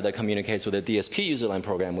little driver that communicates with a DSP userland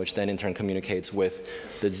program, which then in turn communicates with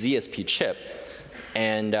the ZSP chip.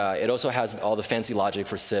 And it also has all the fancy logic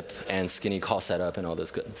for SIP and skinny call setup and all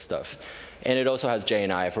this good stuff. And it also has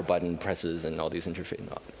JNI for button presses and all these interface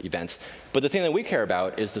events. But the thing that we care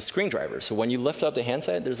about is the screen driver. So when you lift up the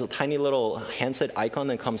handset, there's a tiny little handset icon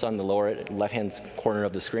that comes on the lower left-hand corner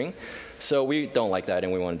of the screen. So we don't like that,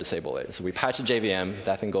 and we want to disable it. So we patch the JVM,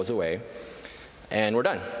 that thing goes away, and we're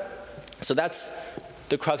done. So that's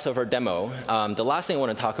the crux of our demo. The last thing I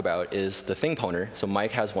want to talk about is the thing poner. So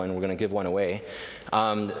Mike has one. We're going to give one away.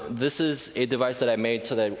 This is a device that I made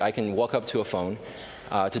so that I can walk up to a phone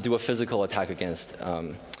to do a physical attack against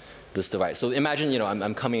this device. So imagine,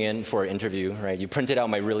 I'm coming in for an interview, right? You printed out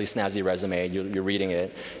my really snazzy resume. You're reading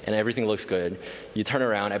it, and everything looks good. You turn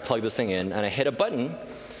around, I plug this thing in, and I hit a button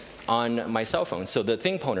on my cell phone. So the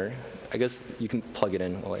thing pointer, I guess you can plug it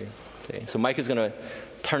in while I say. So Mike is going to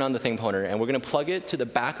turn on the thing pointer, and we're going to plug it to the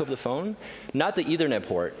back of the phone, not the Ethernet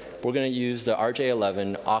port. We're going to use the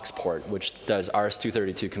RJ11 aux port, which does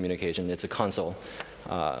RS-232 communication. It's a console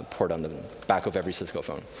port on the back of every Cisco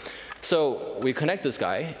phone. So we connect this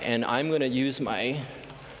guy, and I'm going to use my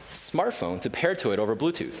smartphone to pair to it over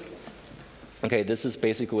Bluetooth. Okay, this is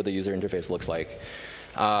basically what the user interface looks like.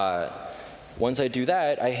 Once I do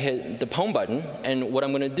that, I hit the home button, and what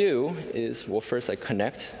I'm going to do is, well, first I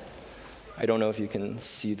connect. I don't know if you can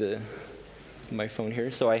see my phone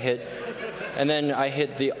here. So I hit, and then I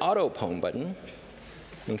hit the auto home button,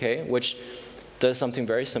 okay, which does something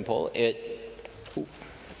very simple.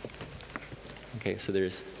 Okay, so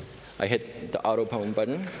I hit the auto home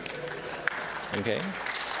button, okay.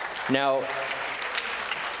 Now,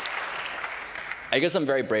 I guess I'm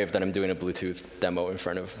very brave that I'm doing a Bluetooth demo in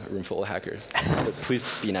front of a room full of hackers. But please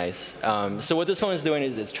be nice. So what this phone is doing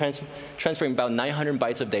is it's transferring about 900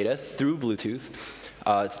 bytes of data through Bluetooth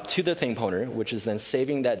to the thing pointer, which is then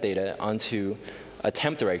saving that data onto a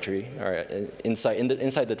temp directory, or inside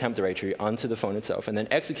the temp directory onto the phone itself, and then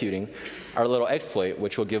executing our little exploit,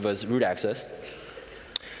 which will give us root access.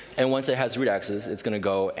 And once it has root access, it's going to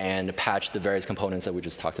go and patch the various components that we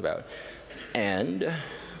just talked about. And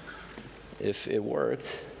if it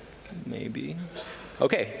worked, maybe.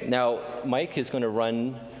 OK, now Mike is going to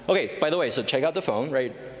run. OK, by the way, so check out the phone,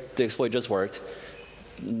 right? The exploit just worked.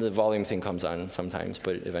 The volume thing comes on sometimes,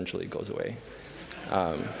 but it eventually goes away.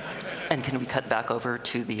 And can we cut back over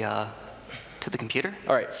to the computer?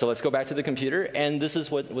 All right, so let's go back to the computer, and this is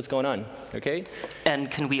what's going on, OK? And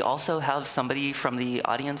can we also have somebody from the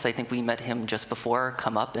audience, I think we met him just before,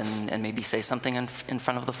 come up and maybe say something in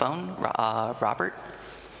front of the phone? Robert?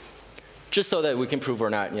 Just so that we can prove we're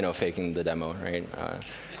not, faking the demo, right?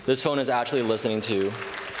 This phone is actually listening to,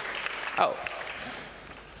 oh.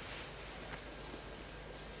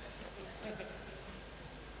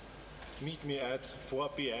 Meet me at 4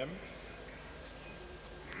 p.m.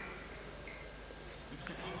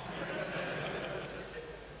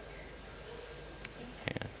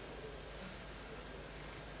 Yeah.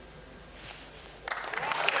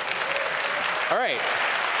 All right.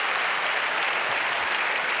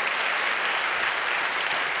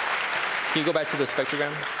 Can you go back to the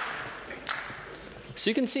spectrogram? So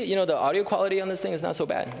you can see, the audio quality on this thing is not so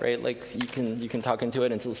bad, right? Like you can talk into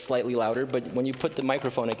it and it's slightly louder, but when you put the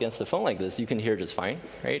microphone against the phone like this, you can hear just fine,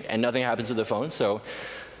 right? And nothing happens to the phone, so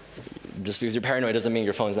just because you're paranoid doesn't mean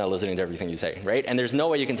your phone's not listening to everything you say, right? And there's no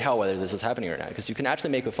way you can tell whether this is happening or not, because you can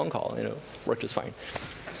actually make a phone call, work just fine.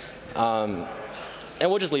 And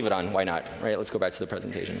we'll just leave it on, why not, right? Let's go back to the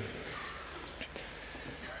presentation.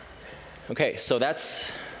 Okay, so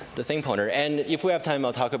that's the thing pointer. And if we have time,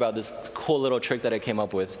 I'll talk about this cool little trick that I came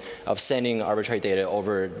up with of sending arbitrary data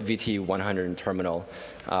over VT100 terminal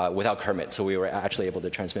without Kermit. So we were actually able to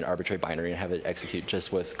transmit arbitrary binary and have it execute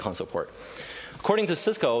just with console port. According to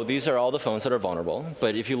Cisco, these are all the phones that are vulnerable.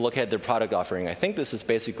 But if you look at their product offering, I think this is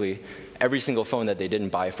basically every single phone that they didn't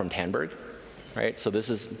buy from Tandberg, right? So this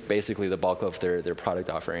is basically the bulk of their product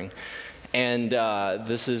offering. And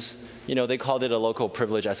this is, they called it a local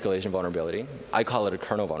privilege escalation vulnerability. I call it a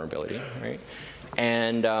kernel vulnerability, right?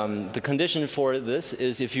 And the condition for this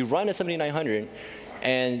is if you run a 7900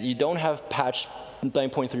 and you don't have patch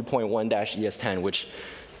 9.3.1-ES10, which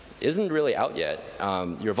isn't really out yet,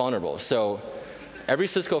 you're vulnerable. So every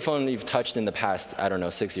Cisco phone you've touched in the past,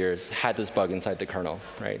 6 years, had this bug inside the kernel,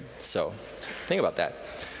 right? So think about that.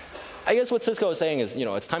 I guess what Cisco is saying is,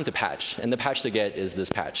 it's time to patch. And the patch to get is this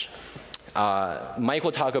patch. Mike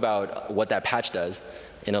will talk about what that patch does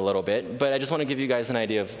in a little bit, but I just want to give you guys an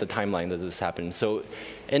idea of the timeline that this happened. So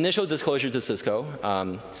initial disclosure to Cisco,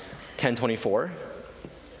 10/24.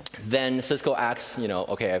 Then Cisco asks,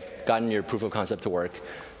 OK, I've gotten your proof of concept to work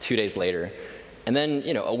 2 days later. And then,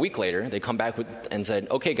 a week later, they come back and said,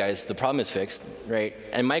 OK, guys, the problem is fixed, right?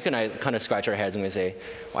 And Mike and I kind of scratch our heads and we say,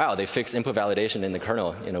 wow, they fixed input validation in the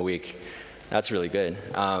kernel in a week. That's really good.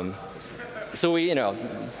 So we,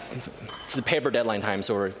 it's the paper deadline time,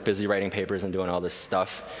 so we're busy writing papers and doing all this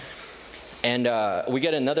stuff. And we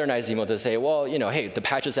get another nice email to say, well, hey, the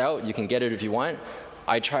patch is out. You can get it if you want.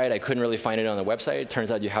 I tried. I couldn't really find it on the website. It turns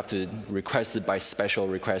out you have to request it by special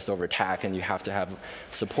request over TAC, and you have to have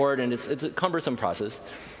support, and it's a cumbersome process.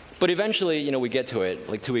 But eventually, we get to it.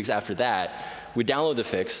 Like 2 weeks after that, we download the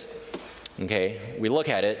fix. Okay, we look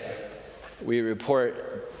at it. We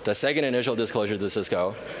report the second initial disclosure to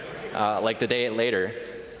Cisco, like the day later.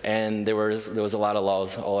 And there was a lot of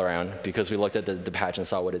lulls all around because we looked at the patch and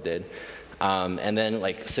saw what it did. And then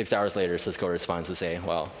like 6 hours later, Cisco responds to say,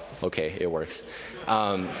 well, okay, it works.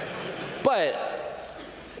 But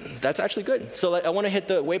that's actually good. So I want to hit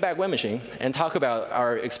the Wayback Web Machine and talk about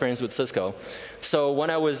our experience with Cisco. So when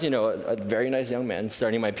I was, a very nice young man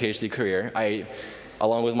starting my PhD career, I,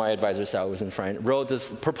 along with my advisor Sal, who was in front, wrote this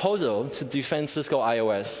proposal to defend Cisco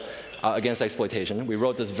iOS against exploitation. We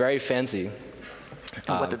wrote this very fancy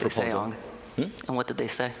And what did they say, proposal. Ong? And what did they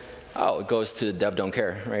say? Oh, it goes to dev don't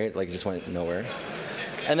care, right? Like it just went nowhere.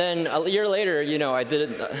 And then a year later, I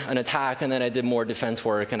did an attack, and then I did more defense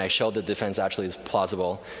work, and I showed the defense actually is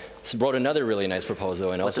plausible. So wrote another really nice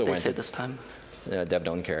proposal, and What also did they went say to this time? dev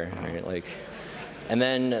don't care, right? Like, and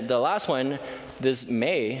then the last one, this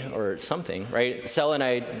May or something, right? Sel and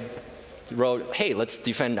I wrote, hey, let's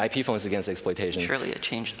defend IP phones against exploitation. Surely it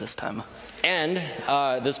changed this time. And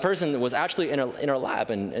this person was actually in our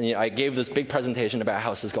lab, and I gave this big presentation about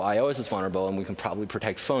how Cisco iOS is vulnerable, and we can probably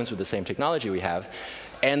protect phones with the same technology we have.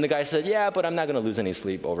 And the guy said, yeah, but I'm not going to lose any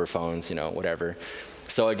sleep over phones, whatever.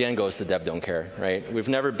 So again, goes to dev don't care, right? We've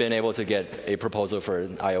never been able to get a proposal for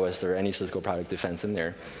iOS or any Cisco product defense in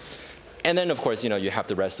there. And then, of course, you have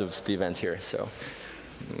the rest of the events here. So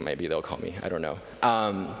maybe they'll call me. I don't know.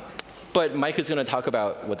 But Mike is going to talk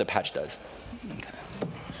about what the patch does. Okay.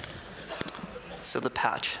 So the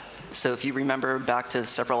patch. So if you remember back to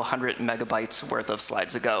several hundred megabytes worth of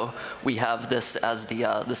slides ago, we have this as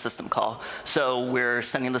the system call. So we're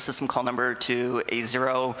sending the system call number to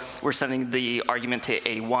A0. We're sending the argument to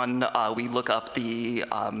A1. We look up the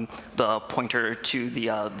pointer to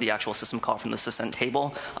the actual system call from the sysint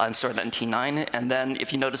table and store that in T9. And then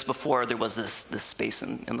if you notice before, there was this space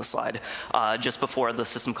in the slide just before the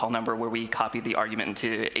system call number where we copy the argument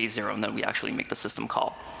into A0 and then we actually make the system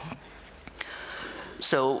call.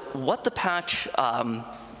 So what the patch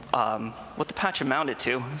amounted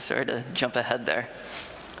to, sorry to jump ahead there.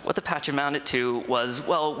 What the patch amounted to was,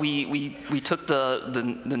 well, we took the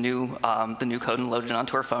new code and loaded it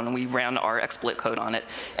onto our phone, and we ran our exploit code on it,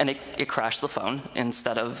 and it crashed the phone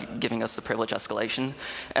instead of giving us the privilege escalation.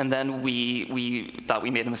 And then we thought we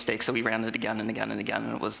made a mistake, so we ran it again and again and again,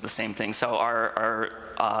 and it was the same thing. So our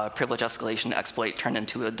privilege escalation exploit turned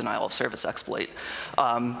into a denial of service exploit.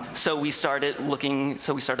 So we loaded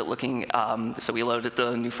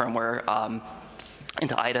the new firmware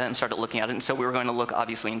into IDA and started looking at it. And so we were going to look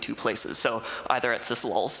obviously in two places. So either at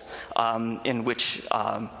syslulz, in which,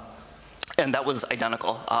 and that was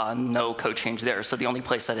identical, no code change there. So the only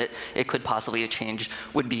place that it could possibly have changed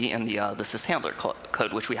would be in the syshandler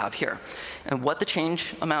code, which we have here. And what the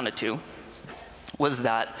change amounted to was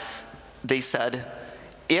that they said,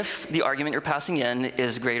 if the argument you're passing in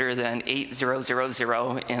is greater than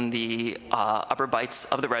 8000 in the upper bytes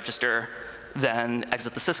of the register, then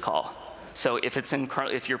exit the syscall. So if it's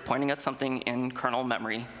if you're pointing at something in kernel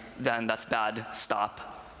memory, then that's bad. Stop.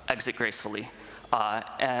 Exit gracefully.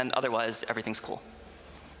 And otherwise, everything's cool.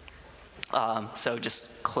 So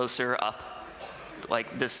just closer up.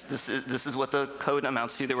 Like this is what the code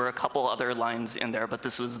amounts to. There were a couple other lines in there, but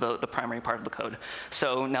this was the primary part of the code.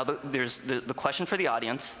 So now there's the question for the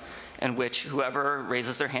audience, in which whoever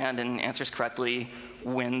raises their hand and answers correctly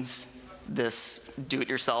wins this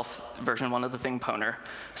do-it-yourself version 1 of the thing pwner.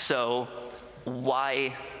 So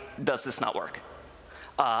why does this not work?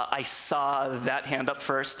 I saw that hand up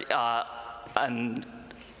first, and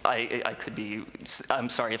I could be, I'm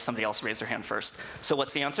sorry if somebody else raised their hand first. So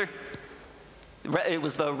what's the answer? It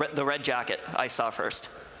was the red jacket I saw first.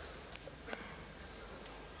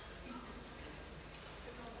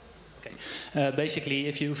 Basically,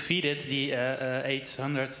 if you feed it the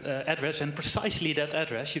 800 address and precisely that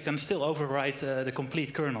address, you can still overwrite the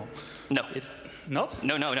complete kernel. No. Not?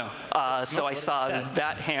 No. So I saw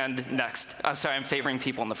that hand next. I'm sorry, I'm favoring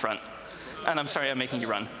people in the front. And I'm sorry I'm making you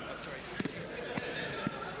run.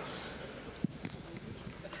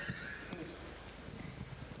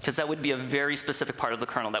 Because that would be a very specific part of the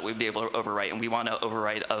kernel that we'd be able to overwrite, and we want to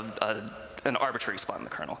overwrite an arbitrary spot in the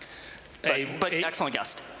kernel. But excellent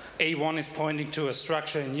guess. A1 is pointing to a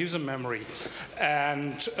structure in user memory,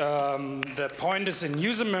 and the pointers in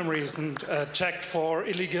user memory isn't checked for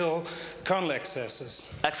illegal kernel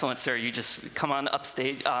accesses. Excellent, sir. You just come on on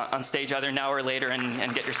stage either now or later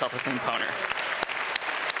and get yourself a thing pwner.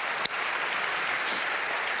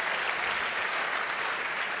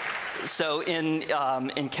 So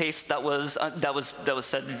in case that was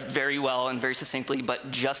said very well and very succinctly,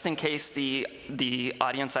 but just in case the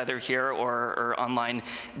audience either here or online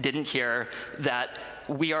didn't hear that,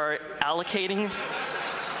 we are allocating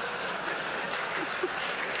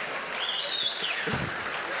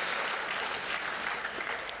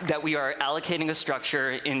that we are allocating a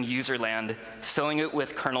structure in user land, filling it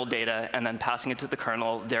with kernel data, and then passing it to the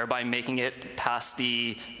kernel, thereby making it pass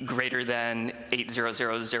the greater than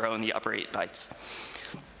 8000 in the upper 8 bytes.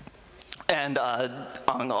 And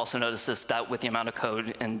Ong also noticed this, that with the amount of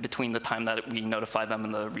code in between the time that we notified them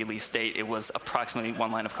and the release date, it was approximately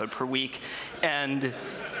 1 line of code per week. And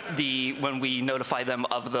when we notified them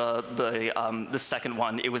of the second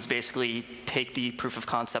one, it was basically take the proof of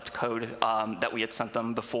concept code that we had sent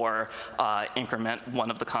them before, increment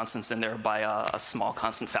one of the constants in there by a small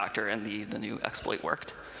constant factor, and the new exploit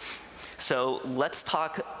worked. So let's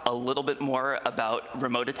talk a little bit more about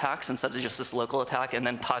remote attacks instead of just this local attack, and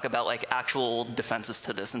then talk about like actual defenses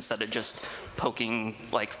to this instead of just poking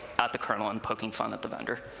like at the kernel and poking fun at the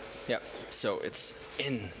vendor. Yeah, so it's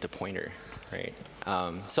in the pointer, right?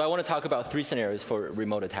 So I want to talk about 3 scenarios for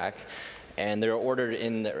remote attack, and they're ordered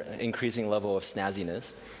in the increasing level of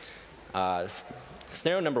snazziness.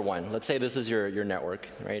 Scenario number 1, let's say this is your network,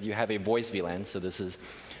 right? You have a voice VLAN, so this is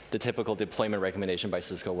the typical deployment recommendation by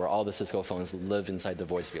Cisco where all the Cisco phones live inside the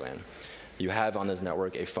voice VLAN. You have on this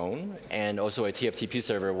network a phone and also a TFTP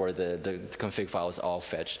server where the config files all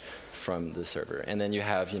fetch from the server. And then you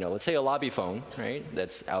have, let's say a lobby phone, right,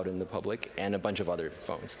 that's out in the public, and a bunch of other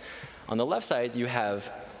phones. On the left side, you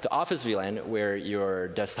have the office VLAN where your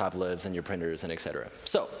desktop lives and your printers and et cetera.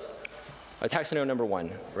 So attack scenario number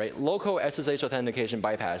 1, right? Local SSH authentication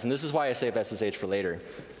bypass. And this is why I save SSH for later.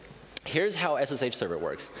 Here's how SSH server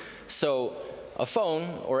works. So a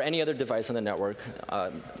phone or any other device on the network,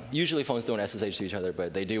 usually phones don't SSH to each other,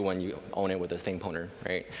 but they do when you own it with a thing pointer,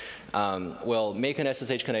 right? Will make an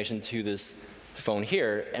SSH connection to this phone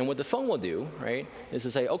here. And what the phone will do, right, is to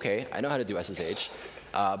say, OK, I know how to do SSH,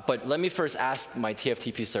 but let me first ask my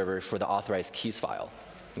TFTP server for the authorized keys file.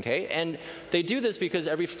 Okay? And they do this because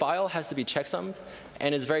every file has to be checksummed,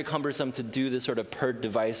 and it's very cumbersome to do this sort of per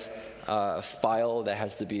device file that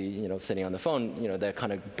has to be sitting on the phone. That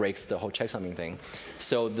kind of breaks the whole checksumming thing.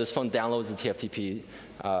 So this phone downloads the TFTP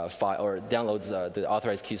file, or downloads the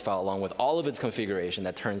authorized keys file along with all of its configuration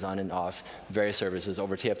that turns on and off various services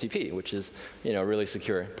over TFTP, which is a really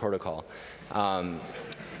secure protocol.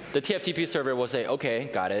 The TFTP server will say, OK,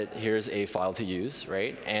 got it. Here's a file to use,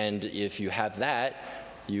 right? And if you have that,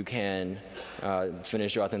 you can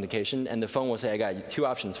finish your authentication. And the phone will say, I got 2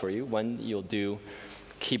 options for you. One, you'll do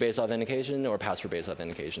key-based authentication or password-based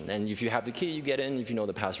authentication. And if you have the key, you get in. If you know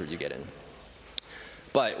the password, you get in.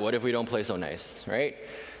 But what if we don't play so nice, right?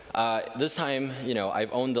 This time,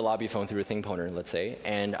 I've owned the lobby phone through a thing pointer, let's say,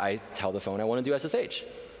 and I tell the phone I want to do SSH.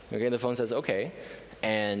 Okay, the phone says, OK.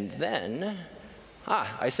 And then,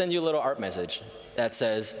 I send you a little ARP message that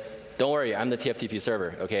says, don't worry, I'm the TFTP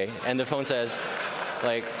server, OK? And the phone says,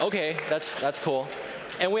 like, OK, that's cool.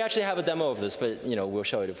 And we actually have a demo of this, but we'll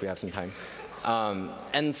show it if we have some time.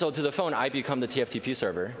 And so to the phone, I become the TFTP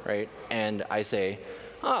server, right? And I say,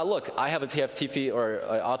 look, I have a TFTP or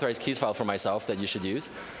authorized keys file for myself that you should use.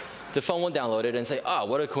 The phone will download it and say,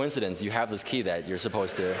 what a coincidence. You have this key that you're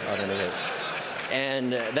supposed to authenticate.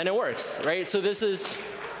 And then it works, right? So this is,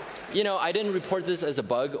 I didn't report this as a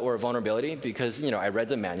bug or a vulnerability because, I read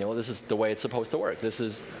the manual. This is the way it's supposed to work. This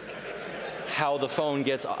is how the phone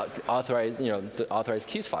gets authorized, the authorized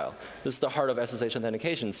keys file. This is the heart of SSH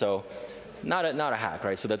authentication. So not a hack,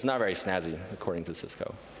 right? So that's not very snazzy, according to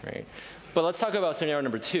Cisco, right? But let's talk about scenario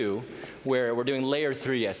number 2, where we're doing layer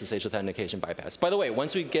 3 SSH authentication bypass. By the way,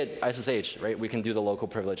 once we get SSH, right, we can do the local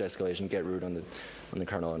privilege escalation, get root on the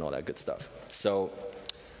kernel, and all that good stuff. So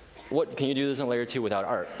can you do this on layer 2 without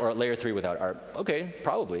ARP, or layer 3 without ARP? OK,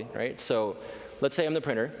 probably, right? So let's say I'm the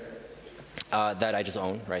printer that I just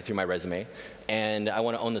own, right, through my resume, and I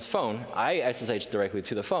want to own this phone. I SSH directly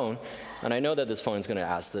to the phone, and I know that this phone is going to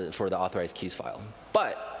ask for the authorized keys file.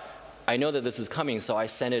 But I know that this is coming, so I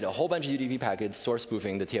send it a whole bunch of UDP packets source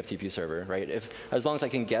spoofing the TFTP server, right? As long as I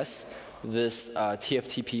can guess this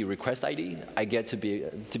TFTP request ID, I get to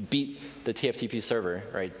beat the TFTP server,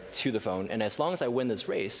 right, to the phone. And as long as I win this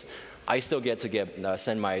race, I still get to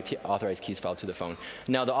send my authorized keys file to the phone.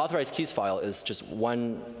 Now, the authorized keys file is just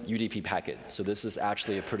one UDP packet, so this is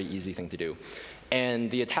actually a pretty easy thing to do.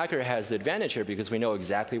 And the attacker has the advantage here because we know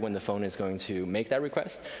exactly when the phone is going to make that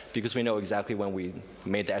request, because we know exactly when we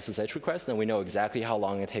made the SSH request, and we know exactly how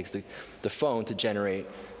long it takes the phone to generate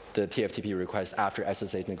the TFTP request after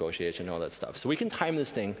SSH negotiation and all that stuff. So we can time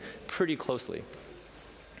this thing pretty closely.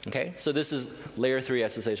 Okay, so this is layer 3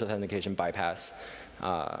 SSH authentication bypass.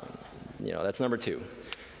 That's number 2.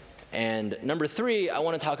 And number 3, I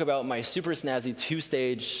want to talk about my super snazzy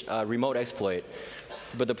 2-stage remote exploit.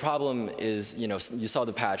 But the problem is, you saw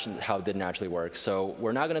the patch and how it didn't actually work. So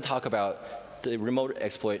we're not going to talk about the remote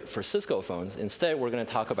exploit for Cisco phones. Instead, we're going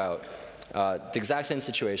to talk about the exact same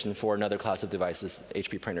situation for another class of devices,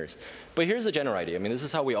 HP printers. But here's the general idea. I mean, this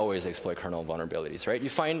is how we always exploit kernel vulnerabilities, right? You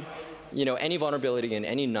find any vulnerability in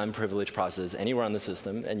any non-privileged process anywhere on the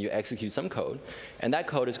system, and you execute some code. And that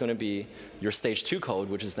code is going to be your stage 2 code,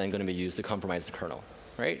 which is then going to be used to compromise the kernel,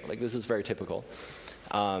 right? Like, this is very typical.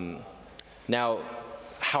 Now,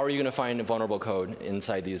 how are you going to find vulnerable code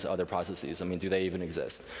inside these other processes? I mean, do they even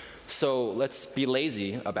exist? So let's be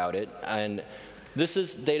lazy about it. And this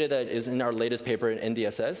is data that is in our latest paper in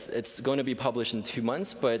NDSS. It's going to be published in 2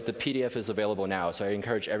 months, but the PDF is available now. So I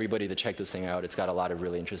encourage everybody to check this thing out. It's got a lot of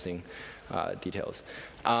really interesting details.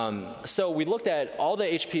 So we looked at all the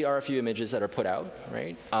HP RFU images that are put out,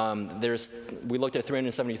 right? We looked at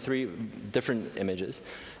 373 different images.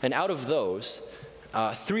 And out of those,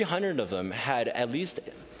 300 of them had at least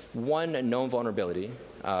one known vulnerability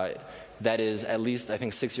that is at least, I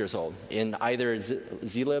think, 6 years old in either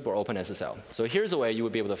zlib or OpenSSL. So here's a way you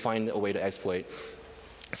would be able to find a way to exploit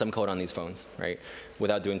some code on these phones, right,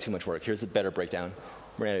 without doing too much work. Here's a better breakdown.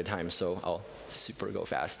 We're out of time, so I'll super go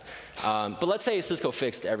fast. But let's say Cisco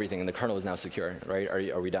fixed everything and the kernel is now secure, right?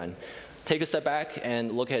 Are we done? Take a step back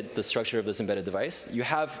and look at the structure of this embedded device. You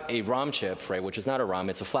have a ROM chip, right, which is not a ROM,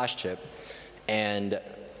 it's a flash chip. And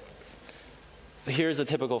here's a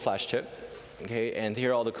typical flash chip. Okay, and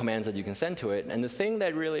here are all the commands that you can send to it. And the thing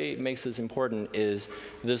that really makes this important is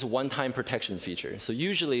this one-time protection feature. So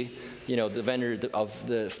usually, the vendor of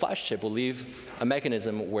the flash chip will leave a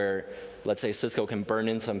mechanism where, let's say, Cisco can burn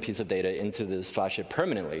in some piece of data into this flash chip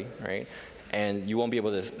permanently, right? And you won't be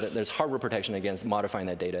able to, there's hardware protection against modifying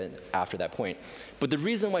that data after that point. But the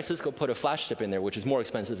reason why Cisco put a flash chip in there, which is more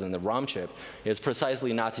expensive than the ROM chip, is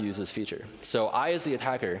precisely not to use this feature. So I, as the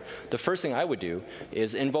attacker, the first thing I would do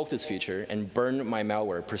is invoke this feature and burn my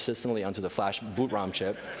malware persistently onto the flash boot ROM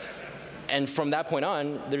chip. And from that point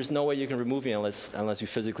on, there's no way you can remove it unless you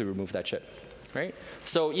physically remove that chip. Right?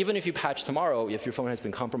 So even if you patch tomorrow, if your phone has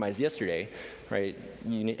been compromised yesterday, right,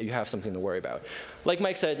 you have something to worry about. Like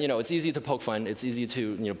Mike said, it's easy to poke fun. It's easy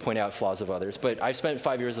to point out flaws of others. But I've spent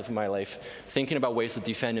 5 years of my life thinking about ways to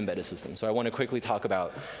defend embedded systems. So I want to quickly talk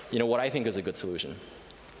about what I think is a good solution.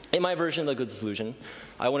 In my version of the good solution,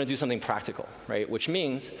 I want to do something practical, right? Which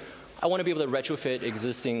means I want to be able to retrofit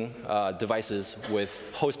existing devices with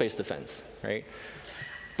host-based defense, right?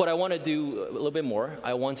 But I want to do a little bit more.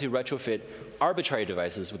 I want to retrofit arbitrary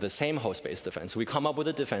devices with the same host-based defense. We come up with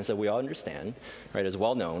a defense that we all understand, right, is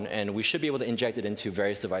well known, and we should be able to inject it into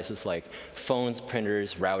various devices like phones,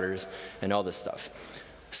 printers, routers, and all this stuff.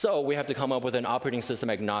 So we have to come up with an operating system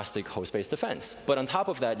agnostic host-based defense. But on top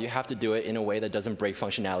of that, you have to do it in a way that doesn't break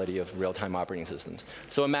functionality of real-time operating systems.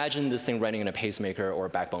 So imagine this thing running in a pacemaker or a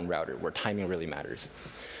backbone router where timing really matters.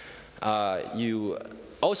 You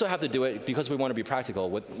also have to do it, because we want to be practical,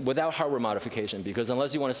 without hardware modification, because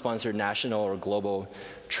unless you want to sponsor national or global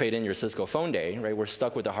trade-in your Cisco phone day, right, we're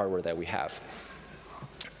stuck with the hardware that we have.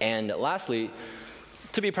 And lastly,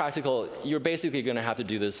 to be practical, you're basically going to have to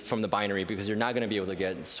do this from the binary, because you're not going to be able to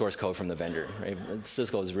get source code from the vendor. Right?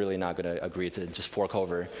 Cisco is really not going to agree to just fork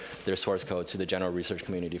over their source code to the general research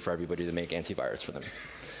community for everybody to make antivirus for them.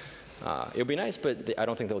 It would be nice, but I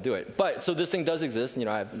don't think they'll do it. But so this thing does exist.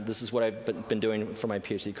 This is what I've been doing for my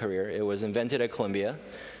PhD career. It was invented at Columbia,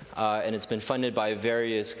 and it's been funded by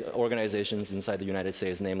various organizations inside the United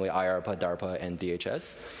States, namely IARPA, DARPA, and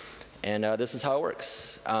DHS. And this is how it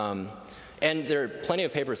works. And there are plenty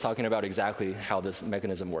of papers talking about exactly how this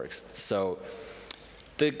mechanism works. So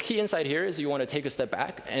the key insight here is you want to take a step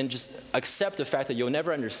back and just accept the fact that you'll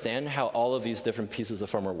never understand how all of these different pieces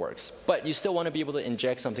of firmware works. But you still want to be able to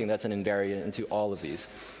inject something that's an invariant into all of these.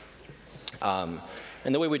 And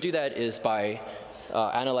the way we do that is by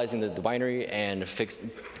analyzing the binary and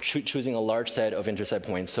choosing a large set of intercept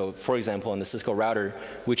points. So for example, in the Cisco router,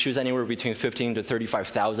 we choose anywhere between 15 to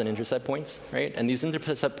 35,000 intercept points, right? And these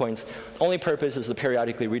intercept points, only purpose is to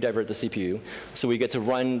periodically redivert the CPU, so we get to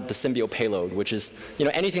run the symbiote payload, which is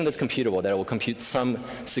anything that's computable that will compute some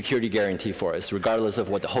security guarantee for us, regardless of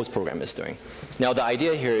what the host program is doing. Now the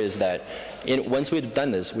idea here is that once we've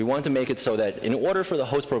done this, we want to make it so that in order for the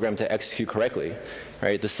host program to execute correctly,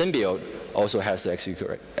 right, the symbiote also has to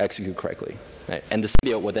execute correctly. Right? And the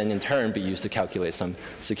symbiote will then in turn be used to calculate some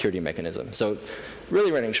security mechanism. So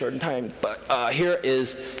really running short in time, but here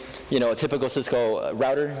is a typical Cisco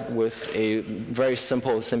router with a very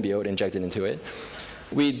simple symbiote injected into it.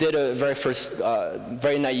 We did a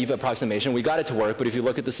very naive approximation. We got it to work, but if you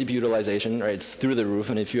look at the CPU utilization, right, it's through the roof.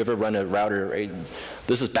 And if you ever run a router, right,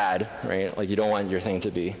 this is bad, right? Like you don't want your thing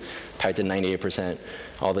to be packed at 98%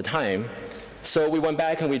 all the time. So we went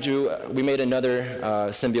back and we made another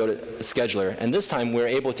symbiote scheduler, and this time we were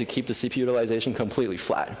able to keep the CPU utilization completely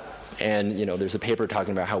flat. And there's a paper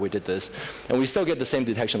talking about how we did this, and we still get the same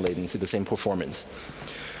detection latency, the same performance.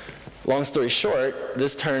 Long story short,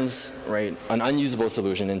 this turns an unusable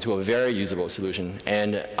solution into a very usable solution.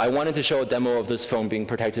 And I wanted to show a demo of this phone being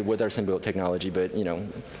protected with our symbiote technology, but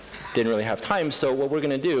didn't really have time. So what we're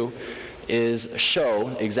going to do is show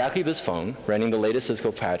exactly this phone running the latest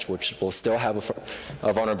Cisco patch, which will still have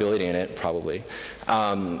a vulnerability in it, probably,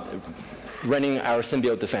 running our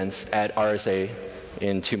symbiote defense at RSA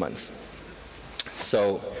in 2 months.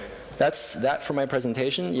 So that's that for my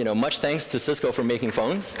presentation. Much thanks to Cisco for making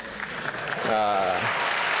phones.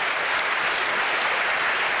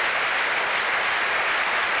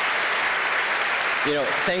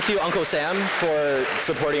 Thank you, Uncle Sam, for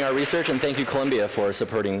supporting our research, and thank you, Columbia, for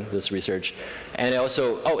supporting this research. And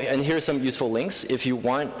also, and here's some useful links. If you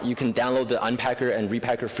want, you can download the unpacker and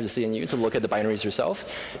repacker for the CNU to look at the binaries yourself.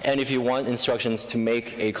 And if you want instructions to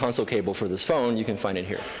make a console cable for this phone, you can find it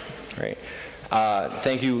here. Right.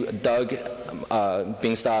 Thank you, Doug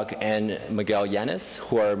Bingstock and Miguel Yanis,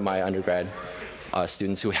 who are my undergrad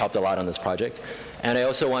students who helped a lot on this project. And I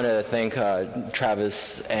also want to thank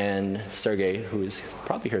Travis and Sergey, who's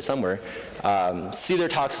probably here somewhere. See their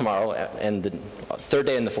talks tomorrow, and the third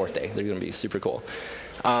day and the fourth day. They're going to be super cool.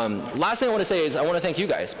 Last thing I want to say is I want to thank you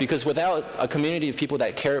guys, because without a community of people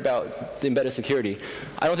that care about the embedded security,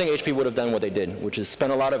 I don't think HP would have done what they did, which is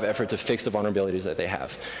spend a lot of effort to fix the vulnerabilities that they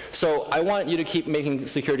have. So I want you to keep making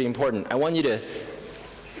security important. I want you to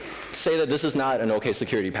say that this is not an OK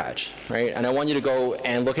security patch, right? And I want you to go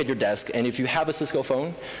and look at your desk, and if you have a Cisco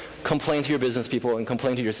phone, complain to your business people and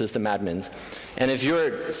complain to your system admins. And if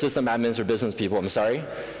your system admins or business people, I'm sorry,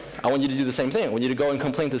 I want you to do the same thing. I want you to go and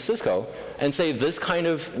complain to Cisco and say this kind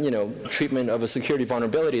of treatment of a security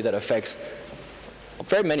vulnerability that affects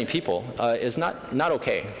very many people is not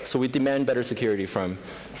OK. So we demand better security from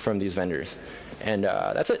these vendors. And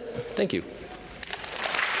that's it. Thank you.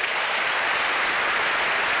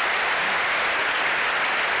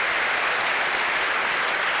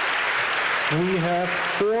 We have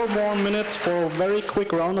 4 more minutes for a very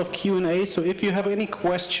quick round of Q&A. So if you have any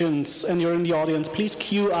questions and you're in the audience, please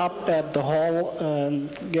queue up at the hall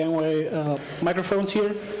gangway microphones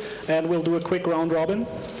here, and we'll do a quick round robin.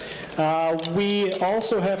 We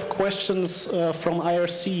also have questions from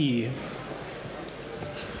IRC.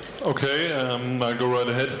 Okay, I'll go right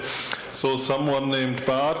ahead. So someone named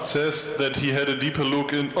Bart says that he had a deeper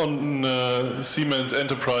look on Siemens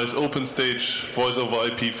Enterprise OpenStage voice-over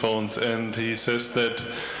IP phones, and he says that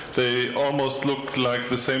they almost look like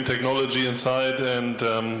the same technology inside, and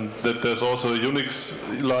that there's also a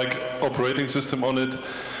Unix-like operating system on it.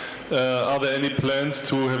 Are there any plans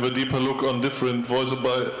to have a deeper look on different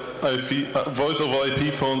voice-over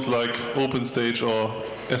IP phones like OpenStage or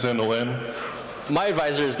SNON? My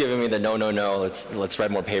advisor is giving me the no, let's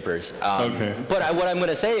write more papers. Okay. But what I'm going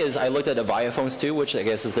to say is I looked at Avaya phones too, which I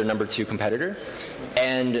guess is their #2 competitor.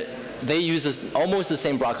 And they use almost the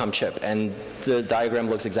same Broadcom chip, and the diagram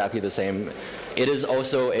looks exactly the same. It is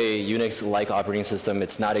also a Unix-like operating system.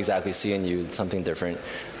 It's not exactly CNU, it's something different.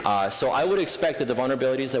 So I would expect that the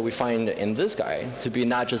vulnerabilities that we find in this guy to be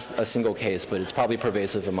not just a single case, but it's probably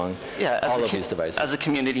pervasive among all of these devices. As a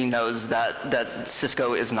community knows that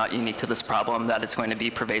Cisco is not unique to this problem, that it's going to be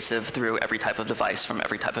pervasive through every type of device from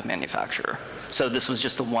every type of manufacturer. So this was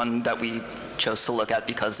just the one that we chose to look at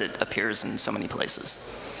because it appears in so many places.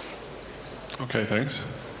 Okay, thanks.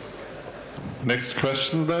 Next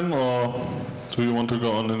question then, or do you want to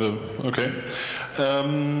go on in the... Okay.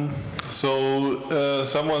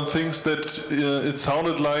 Someone thinks that it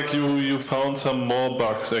sounded like you found some more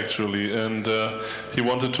bugs actually, and he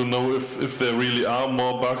wanted to know if there really are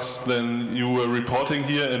more bugs than you were reporting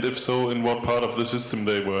here, and if so, in what part of the system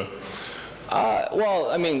they were.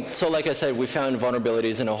 Well, I mean, so like I said, we found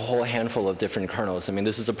vulnerabilities in a whole handful of different kernels. I mean,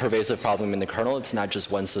 this is a pervasive problem in the kernel. It's not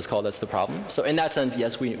just one syscall that's the problem. So in that sense,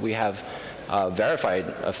 yes, we have verified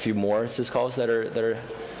a few more syscalls that are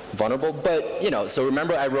vulnerable. But, so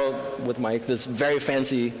remember I wrote with Mike this very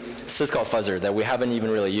fancy syscall fuzzer that we haven't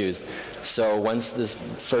even really used. So once this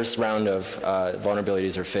first round of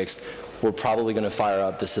vulnerabilities are fixed, we're probably going to fire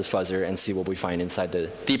up the sysfuzzer and see what we find inside the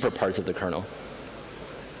deeper parts of the kernel.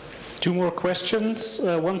 2 more questions,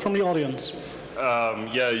 one from the audience.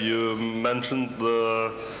 Yeah, you mentioned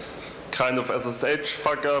the kind of SSH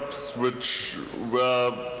fuck-ups which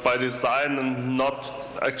were by design and not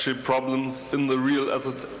actually problems in the real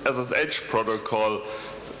SSH protocol.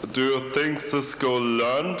 do you think Cisco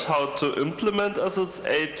learned how to implement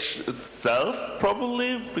SSH itself,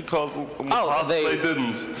 probably? Because in the past they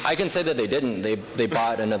didn't. I can say that they didn't. They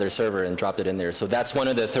bought another server and dropped it in there. So that's one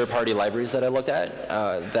of the third-party libraries that I looked at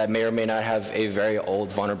that may or may not have a very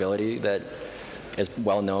old vulnerability that is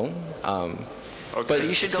well known. Okay. But you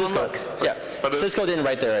should go and look. Yeah, but Cisco didn't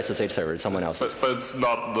write their SSH server, it's someone else's. But it's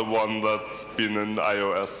not the one that's been in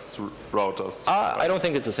iOS routers. I don't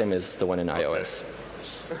think it's the same as the one in iOS.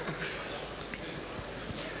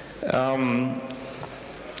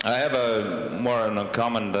 I have more on a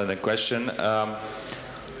comment than a question.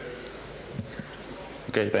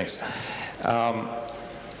 Okay, thanks.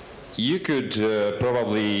 You could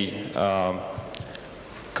probably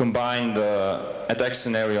combine the attack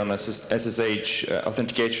scenario on SSH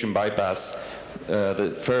authentication bypass,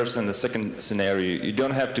 the first and the second scenario. You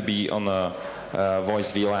don't have to be on a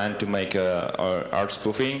voice VLAN to make ARP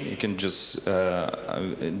spoofing. You can just do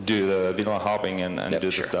the VLAN hopping and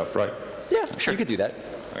do the stuff, right? Yeah, sure. You could do that.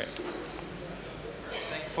 Okay.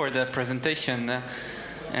 Thanks for the presentation.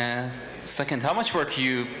 Second, how much work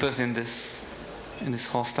you put in this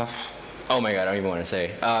whole stuff? Oh my God, I don't even want to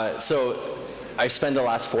say. So I spent the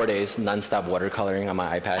last 4 days nonstop watercoloring on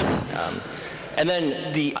my iPad. And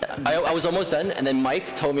then I was almost done, and then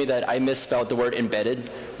Mike told me that I misspelled the word embedded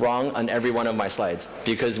wrong on every one of my slides,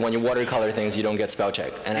 because when you watercolor things, you don't get spell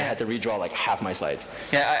check, and I had to redraw like half my slides.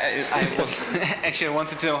 Yeah, I was actually I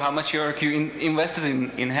wanted to know how much work you invested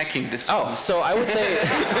in hacking this. Oh, so I would say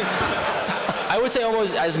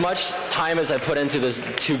almost as much time as I put into this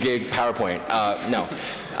 2 gig PowerPoint. No.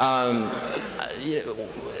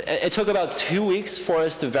 It took about 2 weeks for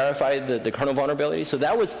us to verify the kernel vulnerability, so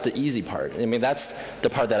that was the easy part. I mean, that's the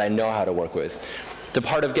part that I know how to work with. The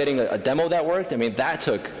part of getting a demo that worked, I mean, that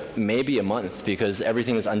took maybe a month because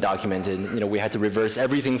everything is undocumented. You know, we had to reverse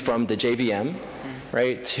everything from the JVM,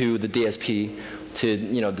 right, to the DSP, to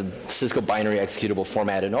the Cisco binary executable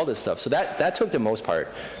format and all this stuff. So that took the most part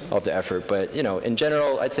of the effort. But in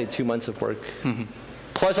general, I'd say 2 months of work.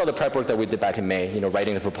 Plus all the prep work that we did back in May.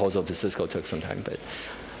 Writing the proposal to Cisco took some time, but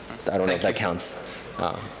I don't know if that counts.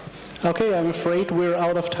 Okay, I'm afraid we're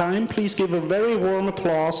out of time. Please give a very warm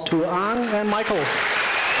applause to Ang and Michael.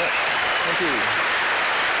 Thank you.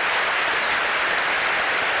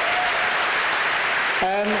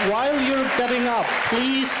 And while you're getting up,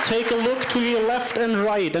 please take a look to your left and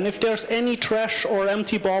right. And if there's any trash or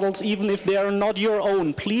empty bottles, even if they are not your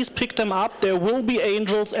own, please pick them up. There will be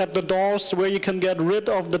angels at the doors where you can get rid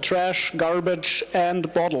of the trash, garbage,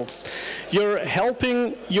 and bottles. You're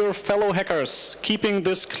helping your fellow hackers, keeping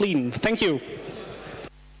this clean. Thank you.